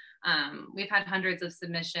quarantine. We've had hundreds of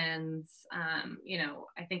submissions. You know,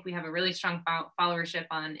 I think we have a really strong followership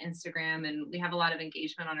on Instagram, and we have a lot of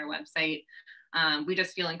engagement on our website. We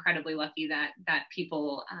just feel incredibly lucky that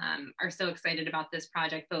people are so excited about this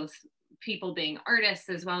project, both people being artists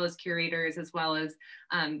as well as curators, as well as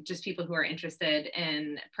just people who are interested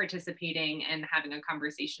in participating and having a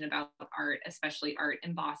conversation about art, especially art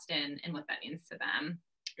in Boston and what that means to them.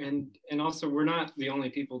 And also, we're not the only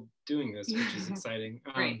people doing this, which is exciting.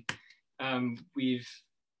 Right. We've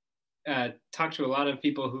talked to a lot of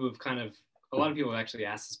people who have a lot of people actually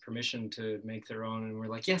asked us permission to make their own, and we're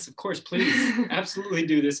like, yes, of course, please, absolutely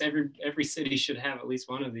do this. Every city should have at least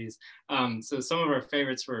one of these. So some of our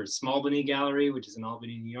favorites were Smallbany Gallery, which is in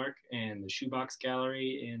Albany, New York, and the Shoebox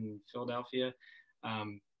Gallery in Philadelphia.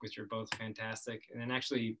 which are both fantastic. And then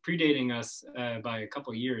actually predating us by a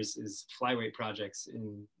couple of years is Flyweight Projects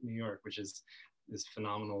in New York, which is this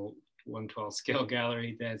phenomenal 112 scale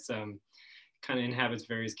gallery that's kind of inhabits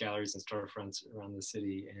various galleries and storefronts around the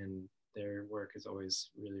city, and their work is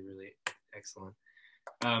always really, really excellent.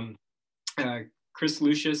 Chris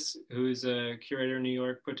Lucius, who's a curator in New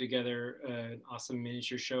York, put together an awesome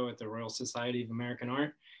miniature show at the Royal Society of American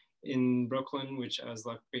Art in Brooklyn, which I was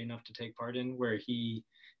lucky enough to take part in, where he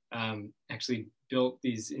actually built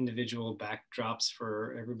these individual backdrops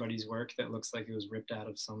for everybody's work that looks like it was ripped out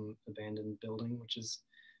of some abandoned building, which is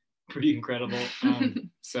pretty incredible.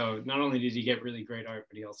 So not only did he get really great art,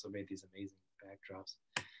 but he also made these amazing backdrops.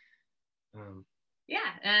 Yeah,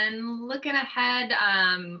 and looking ahead,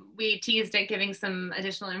 we teased at giving some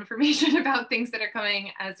additional information about things that are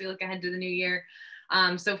coming as we look ahead to the new year.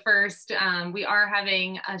 So first, we are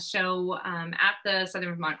having a show at the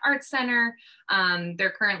Southern Vermont Arts Center.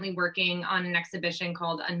 They're currently working on an exhibition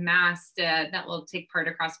called Unmasked that will take part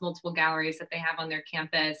across multiple galleries that they have on their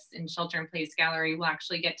campus. In Shelter in Place Gallery, we'll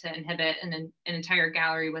actually get to inhabit an entire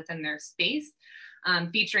gallery within their space,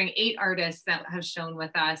 featuring 8 artists that have shown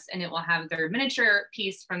with us, and it will have their miniature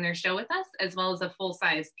piece from their show with us, as well as a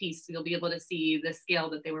full-size piece. So you'll be able to see the scale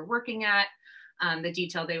that they were working at, the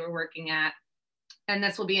detail they were working at. And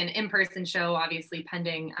this will be an in-person show, obviously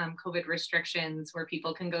pending COVID restrictions, where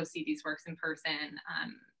people can go see these works in person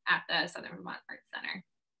at the Southern Vermont Arts Center.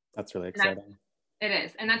 That's really exciting. It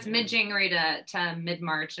is, and that's mid-January to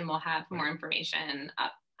mid-March, and we'll have more information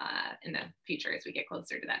up in the future as we get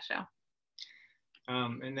closer to that show.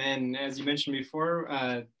 And then, as you mentioned before,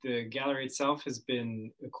 the gallery itself has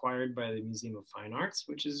been acquired by the Museum of Fine Arts,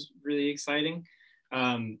 which is really exciting.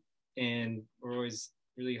 And we're always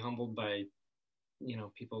really humbled by,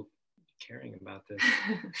 people caring about this.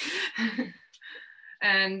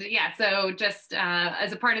 And yeah, so just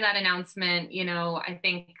as a part of that announcement, I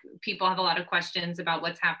think people have a lot of questions about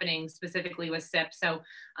what's happening specifically with SIP. So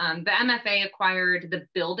the MFA acquired the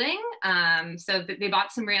building. So they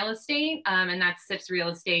bought some real estate, and that's SIP's real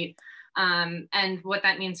estate. And what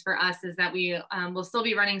that means for us is that we will still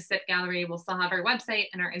be running SIP Gallery. We'll still have our website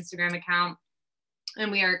and our Instagram account.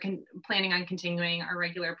 And we are planning on continuing our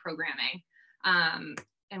regular programming.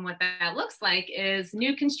 And what that looks like is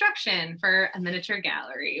new construction for a miniature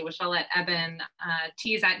gallery, which I'll let Eben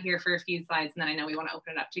tease out here for a few slides, and then I know we want to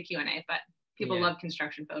open it up to Q&A, but people love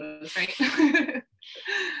construction photos, right?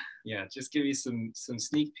 Yeah, just give you some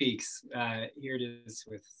sneak peeks. Here it is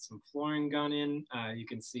with some flooring gone in. You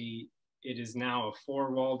can see it is now a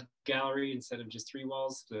 4-walled gallery instead of just 3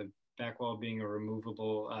 walls, the back wall being a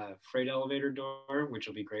removable freight elevator door, which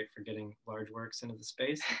will be great for getting large works into the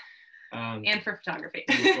space. And for photography.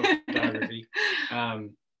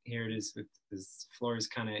 Here it is with this floor is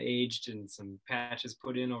kind of aged and some patches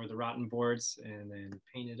put in over the rotten boards and then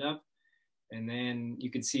painted up. And then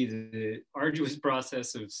you can see the arduous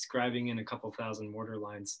process of scribing in a couple thousand mortar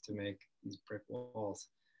lines to make these brick walls.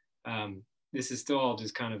 This is still all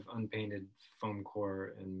just kind of unpainted foam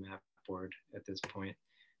core and map board at this point.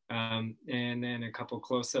 And then a couple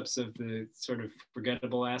close-ups of the sort of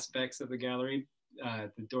forgettable aspects of the gallery.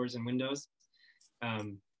 The doors and windows,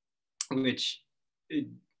 which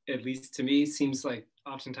at least to me seems like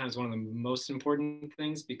oftentimes one of the most important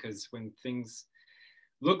things, because when things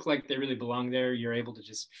look like they really belong there, you're able to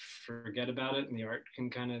just forget about it and the art can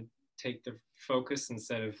kind of take the focus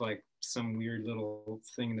instead of like some weird little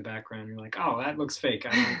thing in the background. You're like, oh, that looks fake.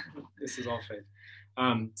 This is all fake.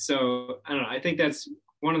 So I don't know, I think that's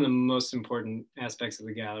one of the most important aspects of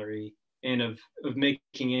the gallery, and of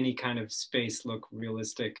making any kind of space look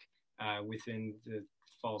realistic within the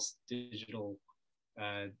false digital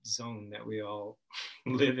zone that we all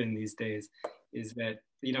live in these days, is that,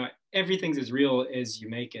 everything's as real as you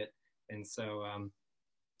make it. And so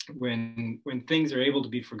when things are able to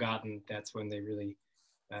be forgotten, that's when they really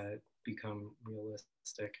become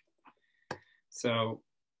realistic. So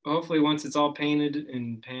hopefully once it's all painted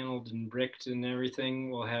and paneled and bricked and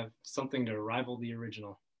everything, we'll have something to rival the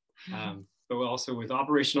original. But also with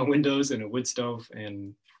operational windows and a wood stove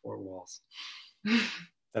and 4 walls.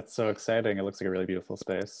 That's so exciting. It looks like a really beautiful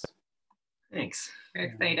space. Thanks. We're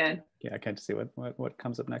excited. Yeah, I can't see what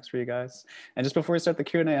comes up next for you guys. And just before we start the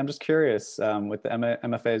Q&A, I'm just curious, with the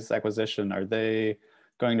MFA's acquisition, are they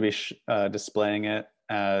going to be displaying it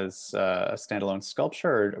as a standalone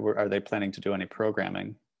sculpture, or are they planning to do any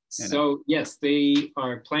programming? So yes, they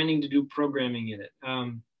are planning to do programming in it.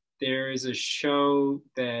 There is a show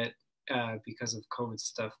that, because of COVID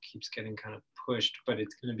stuff, keeps getting kind of pushed, but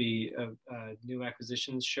it's going to be a new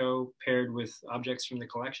acquisitions show paired with objects from the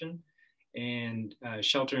collection. And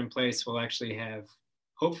Shelter in Place will actually have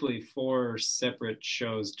hopefully 4 separate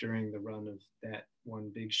shows during the run of that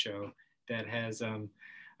one big show that has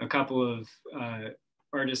a couple of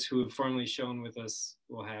artists who have formerly shown with us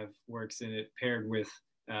will have works in it paired with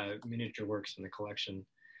miniature works in the collection.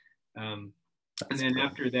 And then cool.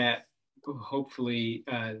 After that, hopefully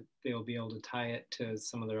they'll be able to tie it to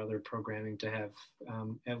some of their other programming to have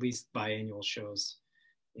at least biannual shows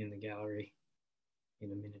in the gallery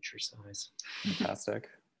in a miniature size. Fantastic.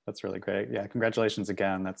 That's really great. Yeah, congratulations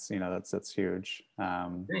again. That's huge.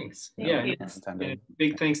 Thanks. Yeah, and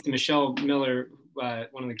big thanks to Michelle Miller,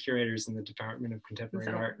 one of the curators in the Department of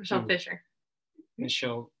Contemporary Art. Michelle Fisher.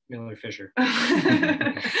 Michelle Miller Fisher.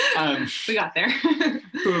 We got there.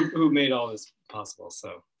 who made all this possible.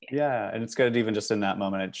 So yeah, and it's good even just in that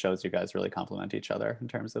moment it shows you guys really complement each other in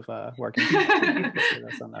terms of working. Trying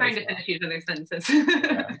to finish each other's sentences.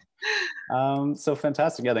 Yeah. So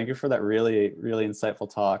fantastic. Yeah, thank you for that really, really insightful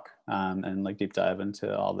talk and like deep dive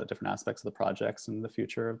into all the different aspects of the projects and the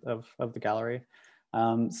future of the gallery.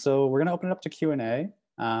 So we're gonna open it up to Q&A.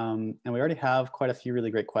 And we already have quite a few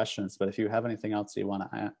really great questions, but if you have anything else you want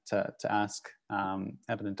to ask Eben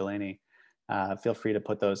and Delaney, feel free to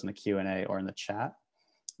put those in the Q&A or in the chat.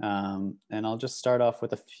 And I'll just start off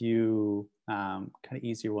with a few kind of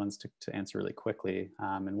easier ones to answer really quickly.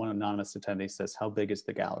 And one anonymous attendee says, how big is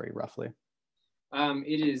the gallery roughly?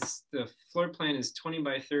 The floor plan is 20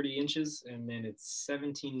 by 30 inches, and then it's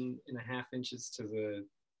 17 and a half inches to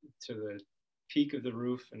the peak of the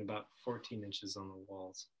roof and about 14 inches on the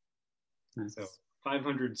walls. Nice. So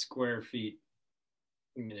 500 square feet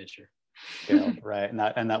miniature. Scale, right. And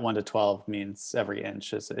that 1 to 12 means every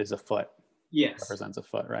inch is a foot. Yes. Represents a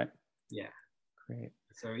foot, right? Yeah. Great.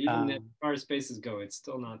 So even as far as spaces go, it's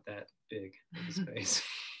still not that big of a space.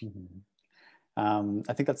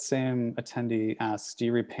 I think that same attendee asks, do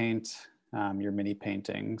you repaint your mini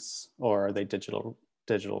paintings, or are they digital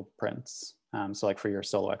prints? So like for your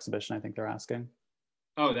solo exhibition, I think they're asking.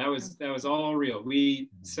 Oh, that was all real. We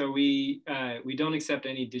don't accept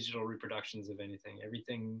any digital reproductions of anything.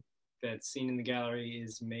 Everything that's seen in the gallery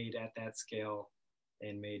is made at that scale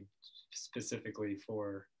and made specifically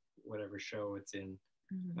for whatever show it's in.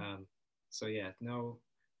 So yeah,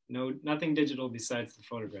 nothing digital besides the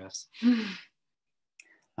photographs.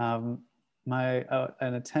 An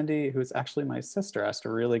attendee who's actually my sister asked a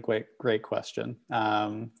really great question.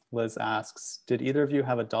 Liz asks, did either of you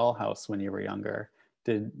have a dollhouse when you were younger?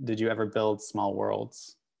 Did you ever build small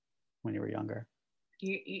worlds when you were younger?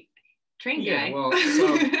 You train yeah, guy. Well,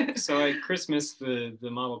 so at Christmas the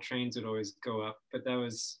model trains would always go up, but that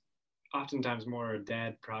was oftentimes more a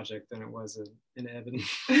dad project than it was an Eben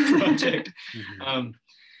project.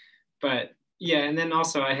 But yeah, and then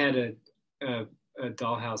also I had a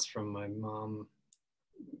dollhouse from my mom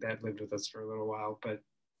that lived with us for a little while. But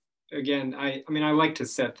again, I mean, I like to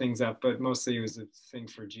set things up, but mostly it was a thing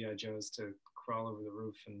for GI Joes to crawl over the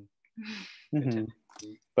roof and.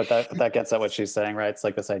 But that gets at what she's saying, right? It's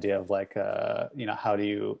like this idea of like, how do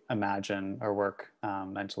you imagine or work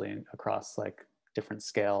mentally across like different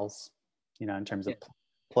scales, in terms of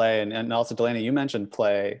play. And also Delaney, you mentioned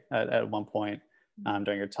play at one point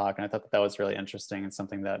during your talk. And I thought that was really interesting and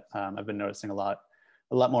something that I've been noticing a lot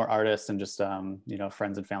more artists and just,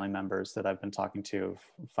 friends and family members that I've been talking to,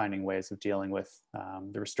 finding ways of dealing with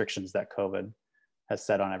the restrictions that COVID has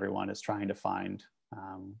set on everyone, is trying to find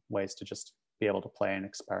ways to just be able to play and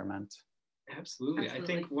experiment. Absolutely. I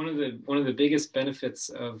think one of the biggest benefits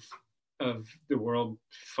of the world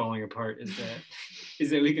falling apart is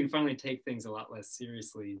that we can finally take things a lot less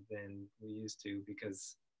seriously than we used to,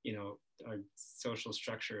 because our social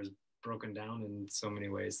structure is broken down in so many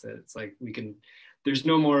ways that it's like there's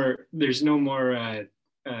no more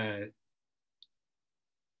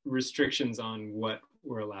restrictions on what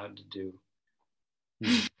we're allowed to do.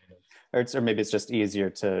 Or maybe it's just easier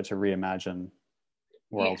to reimagine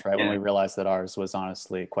worlds, right? When we realized that ours was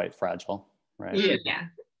honestly quite fragile, right? Yeah.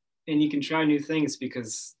 And you can try new things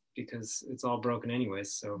because it's all broken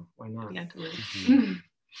anyways, so why not? Yeah, totally.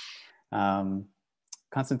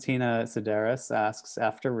 Constantina Sideris asks,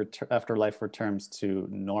 after life returns to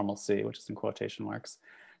normalcy, which is in quotation marks,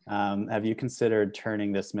 have you considered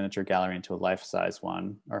turning this miniature gallery into a life-size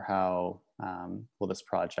one, or how will this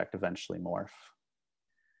project eventually morph?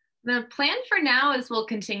 The plan for now is we'll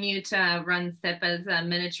continue to run SIP as a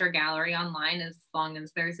miniature gallery online as long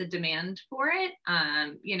as there's a demand for it.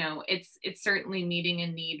 It's certainly meeting a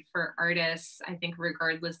need for artists, I think,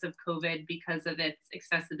 regardless of COVID, because of its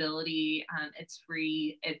accessibility. It's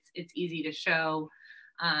free, it's easy to show.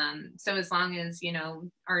 So as long as,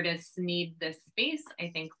 artists need this space,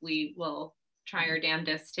 I think we will try our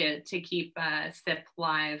damnedest to keep SIP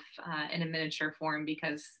live in a miniature form,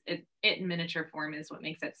 because it in miniature form is what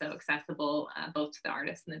makes it so accessible both to the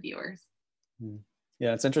artists and the viewers.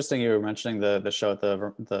 Yeah, it's interesting you were mentioning the show at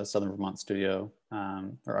the Southern Vermont Studio,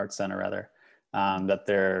 or Art Center rather, that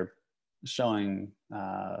they're showing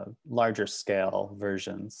larger scale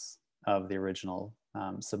versions of the original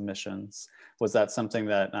submissions. Was that something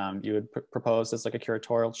that you would propose as like a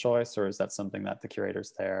curatorial choice, or is that something that the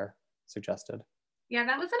curators there suggested? Yeah,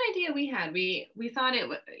 that was an idea we had. We thought it,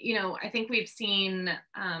 I think we've seen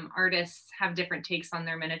artists have different takes on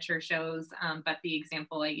their miniature shows, but the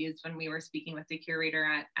example I used when we were speaking with the curator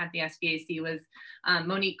at the SVAC was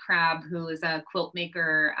Monique Crabb, who is a quilt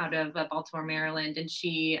maker out of Baltimore, Maryland, and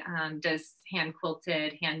she does hand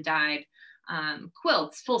quilted, hand dyed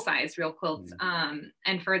quilts, full-size real quilts.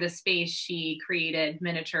 And for the space, she created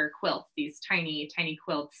miniature quilts, these tiny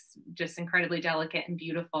quilts, just incredibly delicate and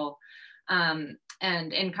beautiful.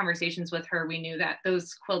 And in conversations with her, we knew that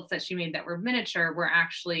those quilts that she made that were miniature were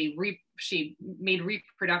actually, she made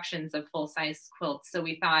reproductions of full-size quilts. So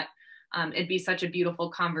we thought it'd be such a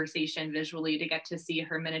beautiful conversation visually to get to see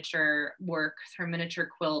her miniature work, her miniature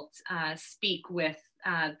quilt, speak with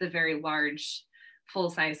the very large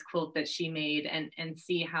full-size quilt that she made, and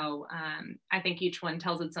see how I think each one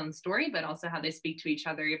tells its own story, but also how they speak to each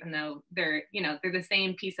other, even though they're the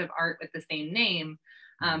same piece of art with the same name.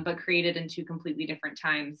 But created in two completely different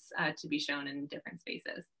times to be shown in different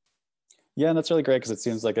spaces. Yeah, and that's really great, because it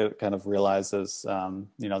seems like it kind of realizes,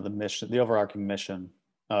 the mission, the overarching mission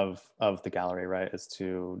of the gallery, right, is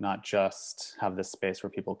to not just have this space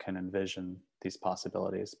where people can envision these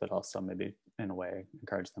possibilities, but also maybe in a way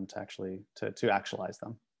encourage them to actually to actualize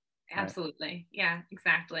them. Absolutely, right? Yeah,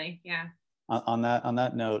 exactly, yeah. On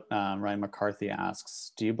that note, Ryan McCarthy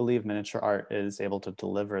asks, do you believe miniature art is able to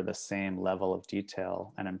deliver the same level of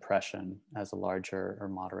detail and impression as a larger or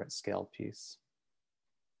moderate scale piece?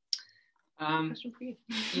 Question for you.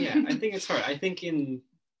 Yeah, I think it's hard. I think in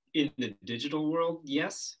the digital world,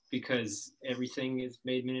 yes, because everything is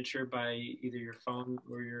made miniature by either your phone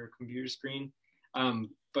or your computer screen.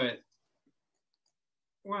 But,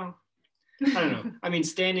 well, I don't know. I mean,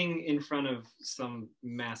 standing in front of some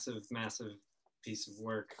massive piece of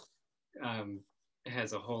work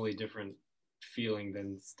has a wholly different feeling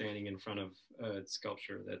than standing in front of a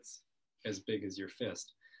sculpture that's as big as your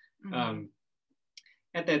fist. Mm-hmm.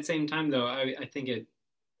 At that same time, though, I think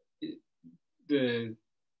the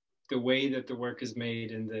way that the work is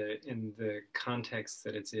made and in the context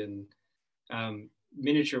that it's in,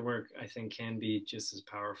 miniature work, I think, can be just as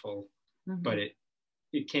powerful, mm-hmm. but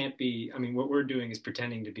it can't be. I mean, what we're doing is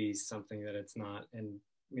pretending to be something that it's not, and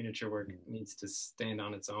miniature work needs to stand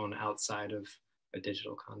on its own outside of a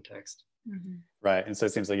digital context. Mm-hmm. Right, and so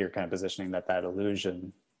it seems like you're kind of positioning that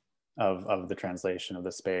illusion of the translation of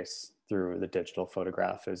the space through the digital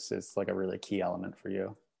photograph is like a really key element for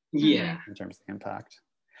you. Yeah, in terms of the impact.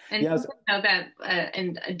 And yeah, know that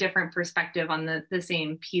and a different perspective on the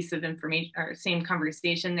same piece of information or same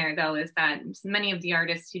conversation there, though, is that many of the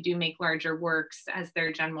artists who do make larger works as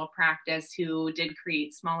their general practice, who did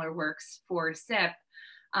create smaller works for SIP,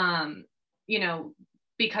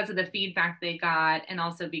 because of the feedback they got, and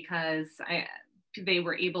also because they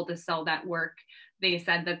were able to sell that work, they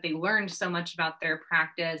said that they learned so much about their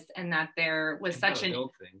practice, and that there was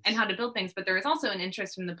and how to build things. But there was also an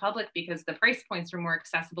interest from the public, because the price points were more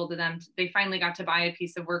accessible to them. They finally got to buy a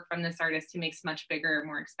piece of work from this artist who makes much bigger,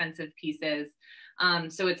 more expensive pieces.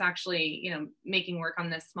 So it's actually, making work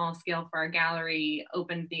on this small scale for our gallery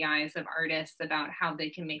opened the eyes of artists about how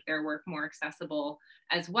they can make their work more accessible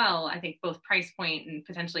as well. I think both price point and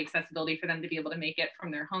potentially accessibility for them to be able to make it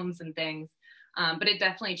from their homes and things. But it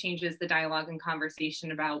definitely changes the dialogue and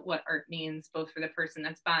conversation about what art means, both for the person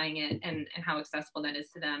that's buying it and how accessible that is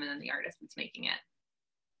to them, and then the artist that's making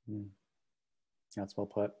it. That's well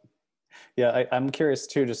put. Yeah, I'm curious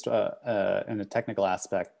too, just in a technical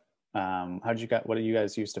aspect, what do you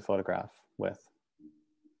guys use to photograph with?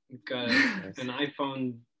 We've got an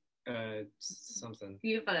iPhone something.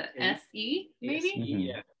 You have a SE, maybe? Mm-hmm.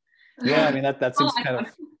 Yeah. Yeah, I mean that seems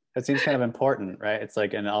that seems kind of important, right? It's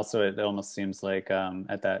like, and also it almost seems like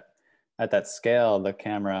at that scale, the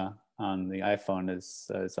camera on the iPhone is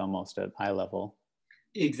almost at eye level.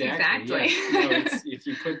 Exactly. Yeah. No, if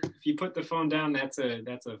you put the phone down, that's a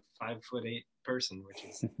 5'8" person, which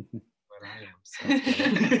is what I am.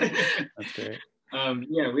 So. That's great.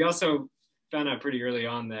 Yeah, we also found out pretty early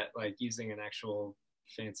on that, like, using an actual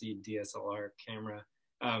fancy DSLR camera,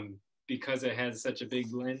 because it has such a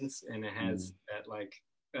big lens and it has that, like,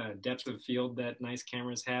 depth of field that nice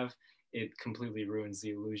cameras have, it completely ruins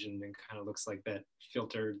the illusion and kind of looks like that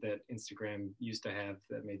filter that Instagram used to have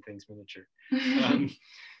that made things miniature.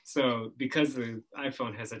 So because the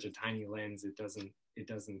iPhone has such a tiny lens, it doesn't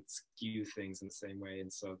skew things in the same way,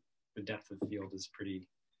 and so the depth of field is pretty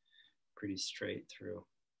straight through.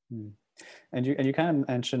 And you kind of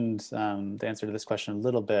mentioned the answer to this question a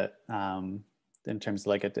little bit in terms of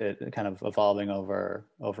like it kind of evolving over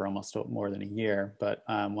almost more than a year. But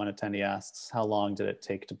one attendee asks, how long did it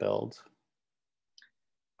take to build?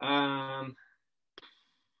 3 months.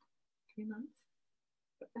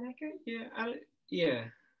 Is that accurate? Yeah.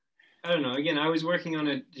 I don't know. Again, I was working on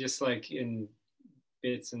it just like in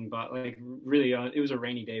bits and like really it was a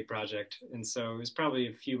rainy day project, and so it was probably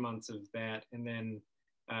a few months of that, and then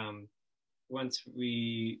once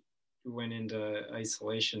we went into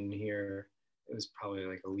isolation here, it was probably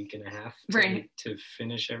like a week and a half to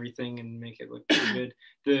finish everything and make it look pretty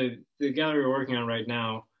good. The gallery we're working on right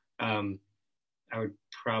now, I would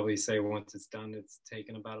probably say once it's done, it's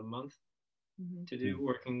taken about a month to do,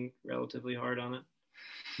 working relatively hard on it.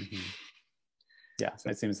 Yeah, so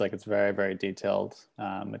it seems like it's very, very detailed,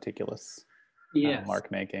 meticulous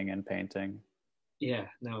mark making and painting. Yeah,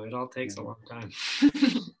 no, it all takes a long time.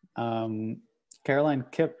 Caroline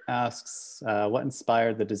Kipp asks, what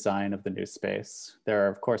inspired the design of the new space? There are,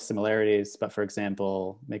 of course, similarities, but for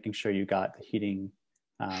example, making sure you got the heating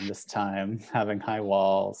this time, having high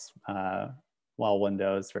walls, wall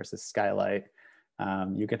windows versus skylight.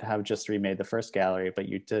 You could have just remade the first gallery, but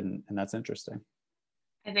you didn't, and that's interesting.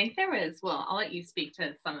 I think there was, well, I'll let you speak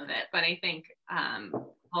to some of it, but I think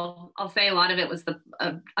I'll say a lot of it was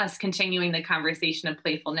us continuing the conversation of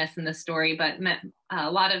playfulness in the story, but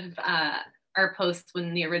a lot of our posts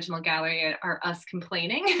when the original gallery are us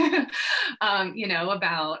complaining,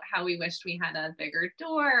 about how we wished we had a bigger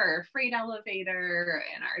door or a freight elevator,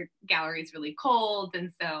 and our gallery is really cold.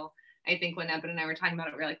 And so I think when Eben and I were talking about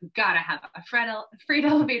it, we were like, we've got to have a freight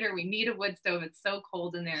elevator. We need a wood stove. It's so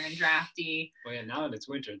cold in there and drafty. Well, yeah, now that it's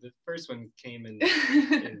winter. The first one came in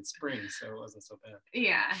spring, so it wasn't so bad.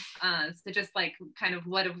 Yeah. So just like kind of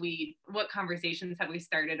what conversations have we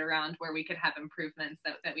started around where we could have improvements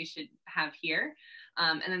that we should have here?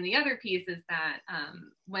 And then the other piece is that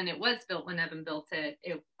when it was built, when Eben built it,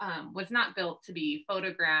 it was not built to be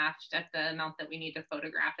photographed at the amount that we need to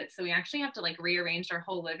photograph it. So we actually have to like rearrange our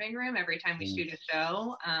whole living room every time we shoot a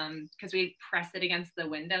show, because we press it against the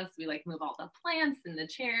window. So we like move all the plants and the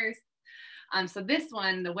chairs. So this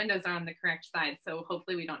one, the windows are on the correct side. So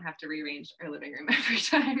hopefully we don't have to rearrange our living room every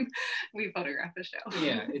time we photograph a show.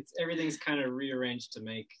 Yeah, everything's kind of rearranged to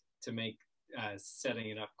make setting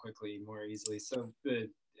it up quickly more easily. So the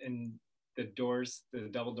doors, the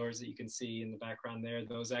double doors that you can see in the background there,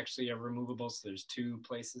 those actually are removable. So there's 2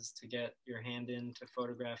 places to get your hand in to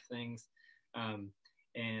photograph things.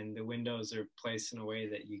 And the windows are placed in a way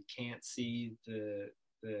that you can't see the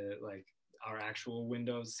like our actual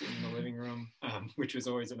windows in the living room, which was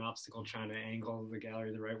always an obstacle trying to angle the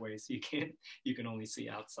gallery the right way. So you can only see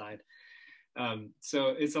outside. So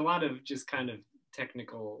it's a lot of just kind of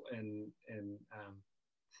technical and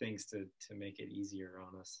things to make it easier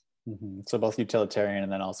on us. So both utilitarian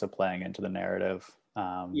and then also playing into the narrative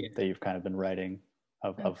that you've kind of been writing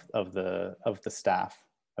of the staff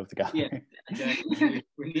of the gallery. Yeah, exactly.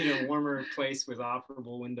 we need a warmer place with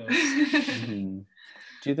operable windows.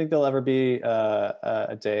 Do you think there'll ever be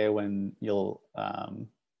a day when you'll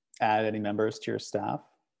add any members to your staff?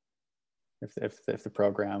 If the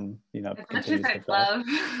program, as much as I'd love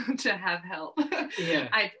to have help, yeah,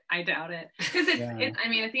 I doubt it, because it's I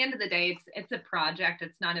mean, at the end of the day, it's a project.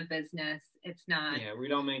 It's not a business. It's not. Yeah, we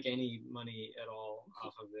don't make any money at all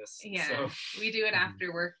off of this. Yeah, so. We do it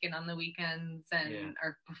after work and on the weekends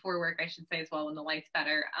or before work, I should say, as well, when the light's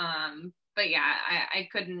better. But yeah, I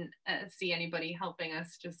couldn't see anybody helping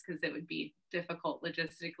us just because it would be difficult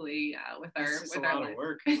logistically with our lives. It's a lot of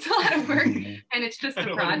work, and it's just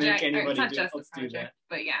a project. It's not just a project,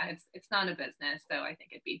 but yeah, it's not a business, so I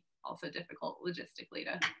think it'd be also difficult logistically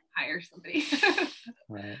to hire somebody.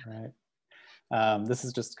 Right. This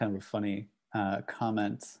is just kind of a funny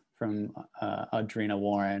comment from Audrina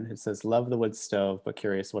Warren. It says, "Love the wood stove, but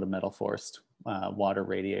curious what a metal forced water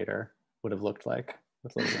radiator would have looked like."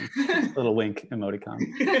 With little wink emoticon.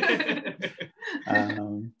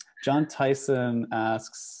 John Tyson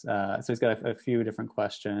asks, so he's got a few different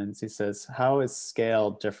questions. He says, how is scale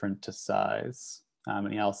different to size?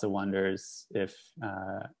 And he also wonders if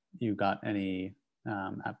you got any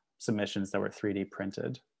submissions that were 3D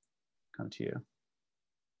printed come to you.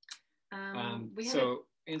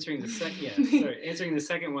 Answering the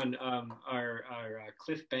second one, our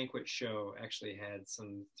Cliff Banquet show actually had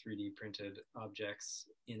some 3D printed objects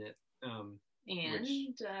in it And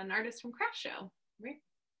an artist from Craft Show, right?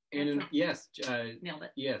 And yes, nailed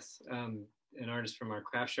it. Yes, an artist from our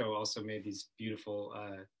craft show also made these beautiful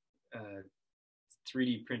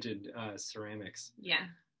 3D printed ceramics. Yeah,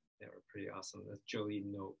 they were pretty awesome. That's Jolie.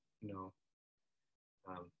 No,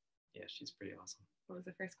 yeah, she's pretty awesome. What was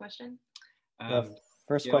the first question? The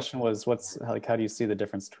first question was, how do you see the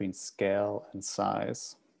difference between scale and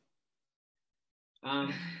size?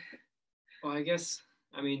 Well, I guess,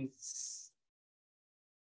 I mean,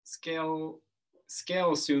 scale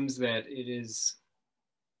assumes that it is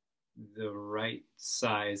the right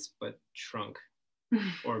size but shrunk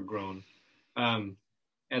or grown,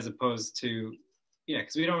 as opposed to,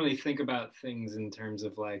 because we don't really think about things in terms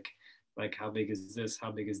of like how big is this,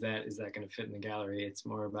 how big is that going to fit in the gallery. It's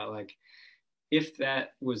more about like, if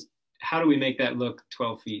that was, how do we make that look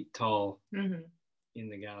 12 feet tall in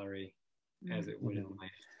the gallery as it would in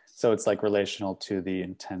life. So it's like relational to the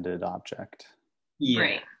intended object. Yeah.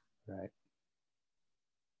 Right.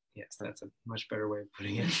 Yes, that's a much better way of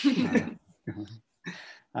putting it.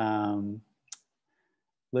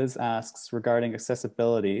 Liz asks, regarding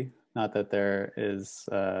accessibility, not that there is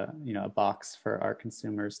a box for art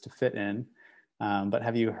consumers to fit in, but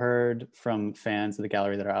have you heard from fans of the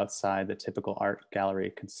gallery that are outside the typical art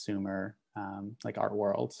gallery consumer, like art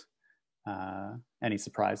world? Any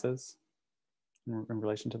surprises in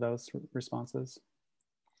relation to those responses?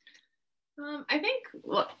 I think,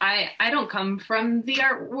 well, I don't come from the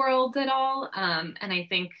art world at all. And I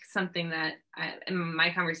think something that in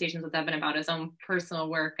my conversations with Eben about his own personal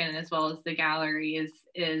work and as well as the gallery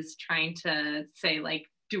is trying to say, like,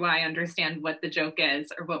 do I understand what the joke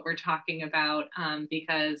is or what we're talking about?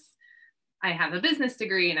 Because I have a business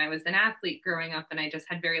degree and I was an athlete growing up and I just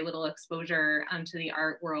had very little exposure to the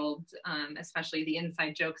art world, especially the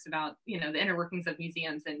inside jokes about, the inner workings of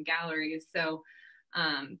museums and galleries. So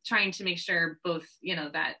trying to make sure both,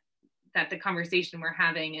 that the conversation we're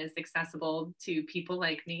having is accessible to people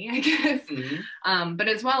like me, I guess, but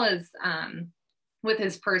as well as with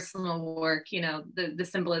his personal work, the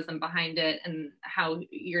symbolism behind it and how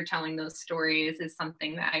you're telling those stories is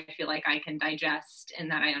something that I feel like I can digest and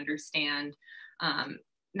that I understand.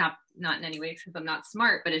 Not in any way because I'm not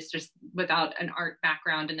smart, but it's just without an art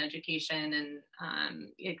background and education and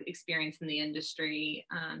experience in the industry,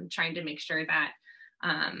 trying to make sure that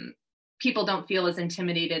people don't feel as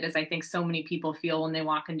intimidated as I think so many people feel when they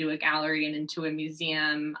walk into a gallery and into a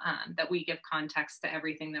museum, that we give context to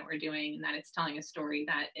everything that we're doing and that it's telling a story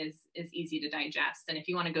that is easy to digest. And if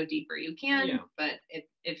you want to go deeper, you can, but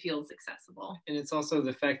it feels accessible. And it's also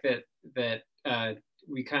the fact that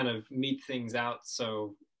we kind of meet things out.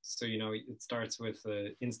 So it starts with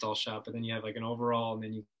the install shop, but then you have like an overall, and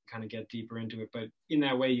then you kind of get deeper into it. But in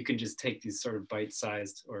that way, you can just take these sort of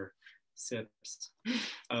bite-sized or sips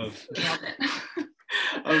of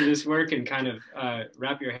this work and kind of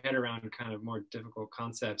wrap your head around kind of more difficult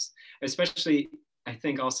concepts. Especially, I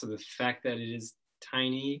think also the fact that it is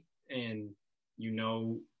tiny and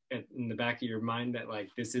in the back of your mind that like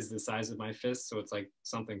this is the size of my fist, so it's like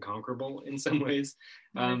something conquerable in some ways.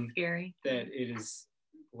 That's scary. That it is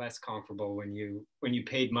less conquerable when you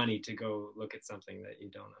paid money to go look at something that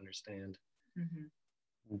you don't understand.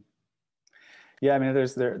 Yeah, I mean,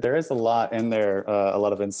 there is a lot in there, a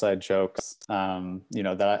lot of inside jokes,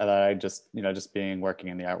 that I just being working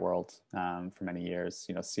in the art world for many years,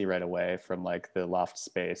 see right away from like the loft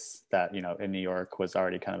space that, in New York was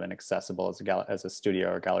already kind of inaccessible as a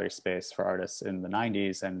studio or gallery space for artists in the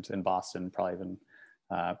 90s, and in Boston probably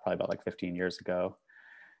about like 15 years ago.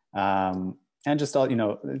 And just all,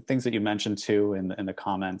 things that you mentioned too in the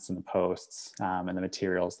comments and the posts and the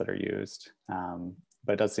materials that are used.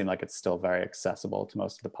 But it does seem like it's still very accessible to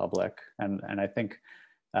most of the public. And I think,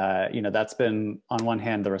 that's been on one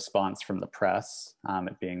hand, the response from the press,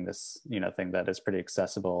 it being this, thing that is pretty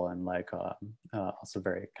accessible and like also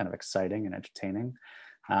very kind of exciting and entertaining,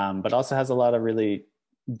 but also has a lot of really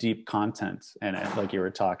deep content in it. Like you were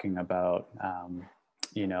talking about,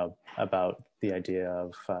 about the idea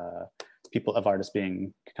of artists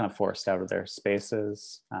being kind of forced out of their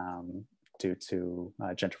spaces due to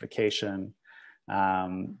gentrification.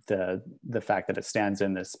 The fact that it stands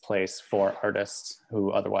in this place for artists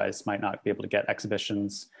who otherwise might not be able to get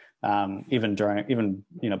exhibitions, even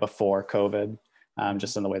before COVID,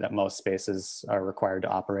 just in the way that most spaces are required to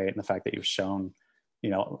operate, and the fact that you've shown,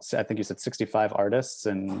 I think you said 65 artists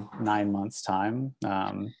in 9 months' time.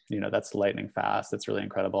 That's lightning fast. It's really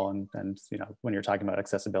incredible, and when you're talking about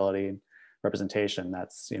accessibility and representation,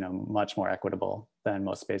 that's much more equitable than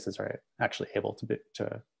most spaces are actually able to be.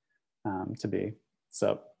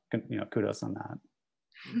 So kudos on that.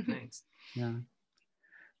 Thanks. Yeah.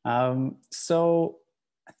 So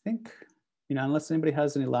I think, unless anybody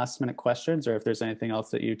has any last minute questions or if there's anything else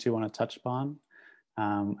that you two want to touch upon,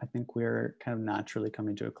 I think we're kind of naturally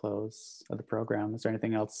coming to a close of the program. Is there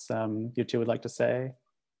anything else you two would like to say?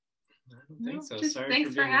 I don't think so. Just Sorry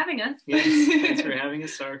thanks for having us. Yes, thanks for having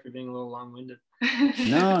us. Sorry for being a little long-winded.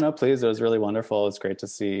 No, please. It was really wonderful. It's great to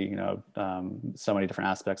see, so many different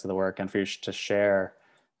aspects of the work, and for you to share,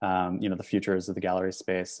 the futures of the gallery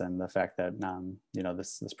space and the fact that,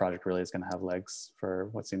 this project really is going to have legs for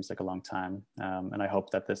what seems like a long time. And I hope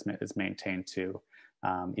that this is maintained too,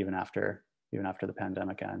 even after the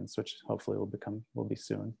pandemic ends, which hopefully will be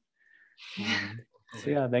soon. So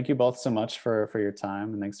yeah, thank you both so much for your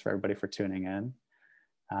time, and thanks for everybody for tuning in.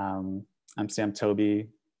 I'm Sam Toby,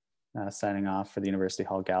 signing off for the University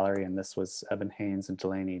Hall Gallery, and this was Eben, Haines, and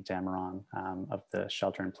Delaney Dameron of the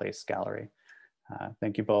Shelter in Place Gallery.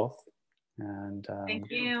 Thank you both, and thank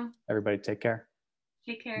you. Everybody take care.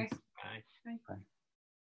 Take care. Bye. Bye. Bye.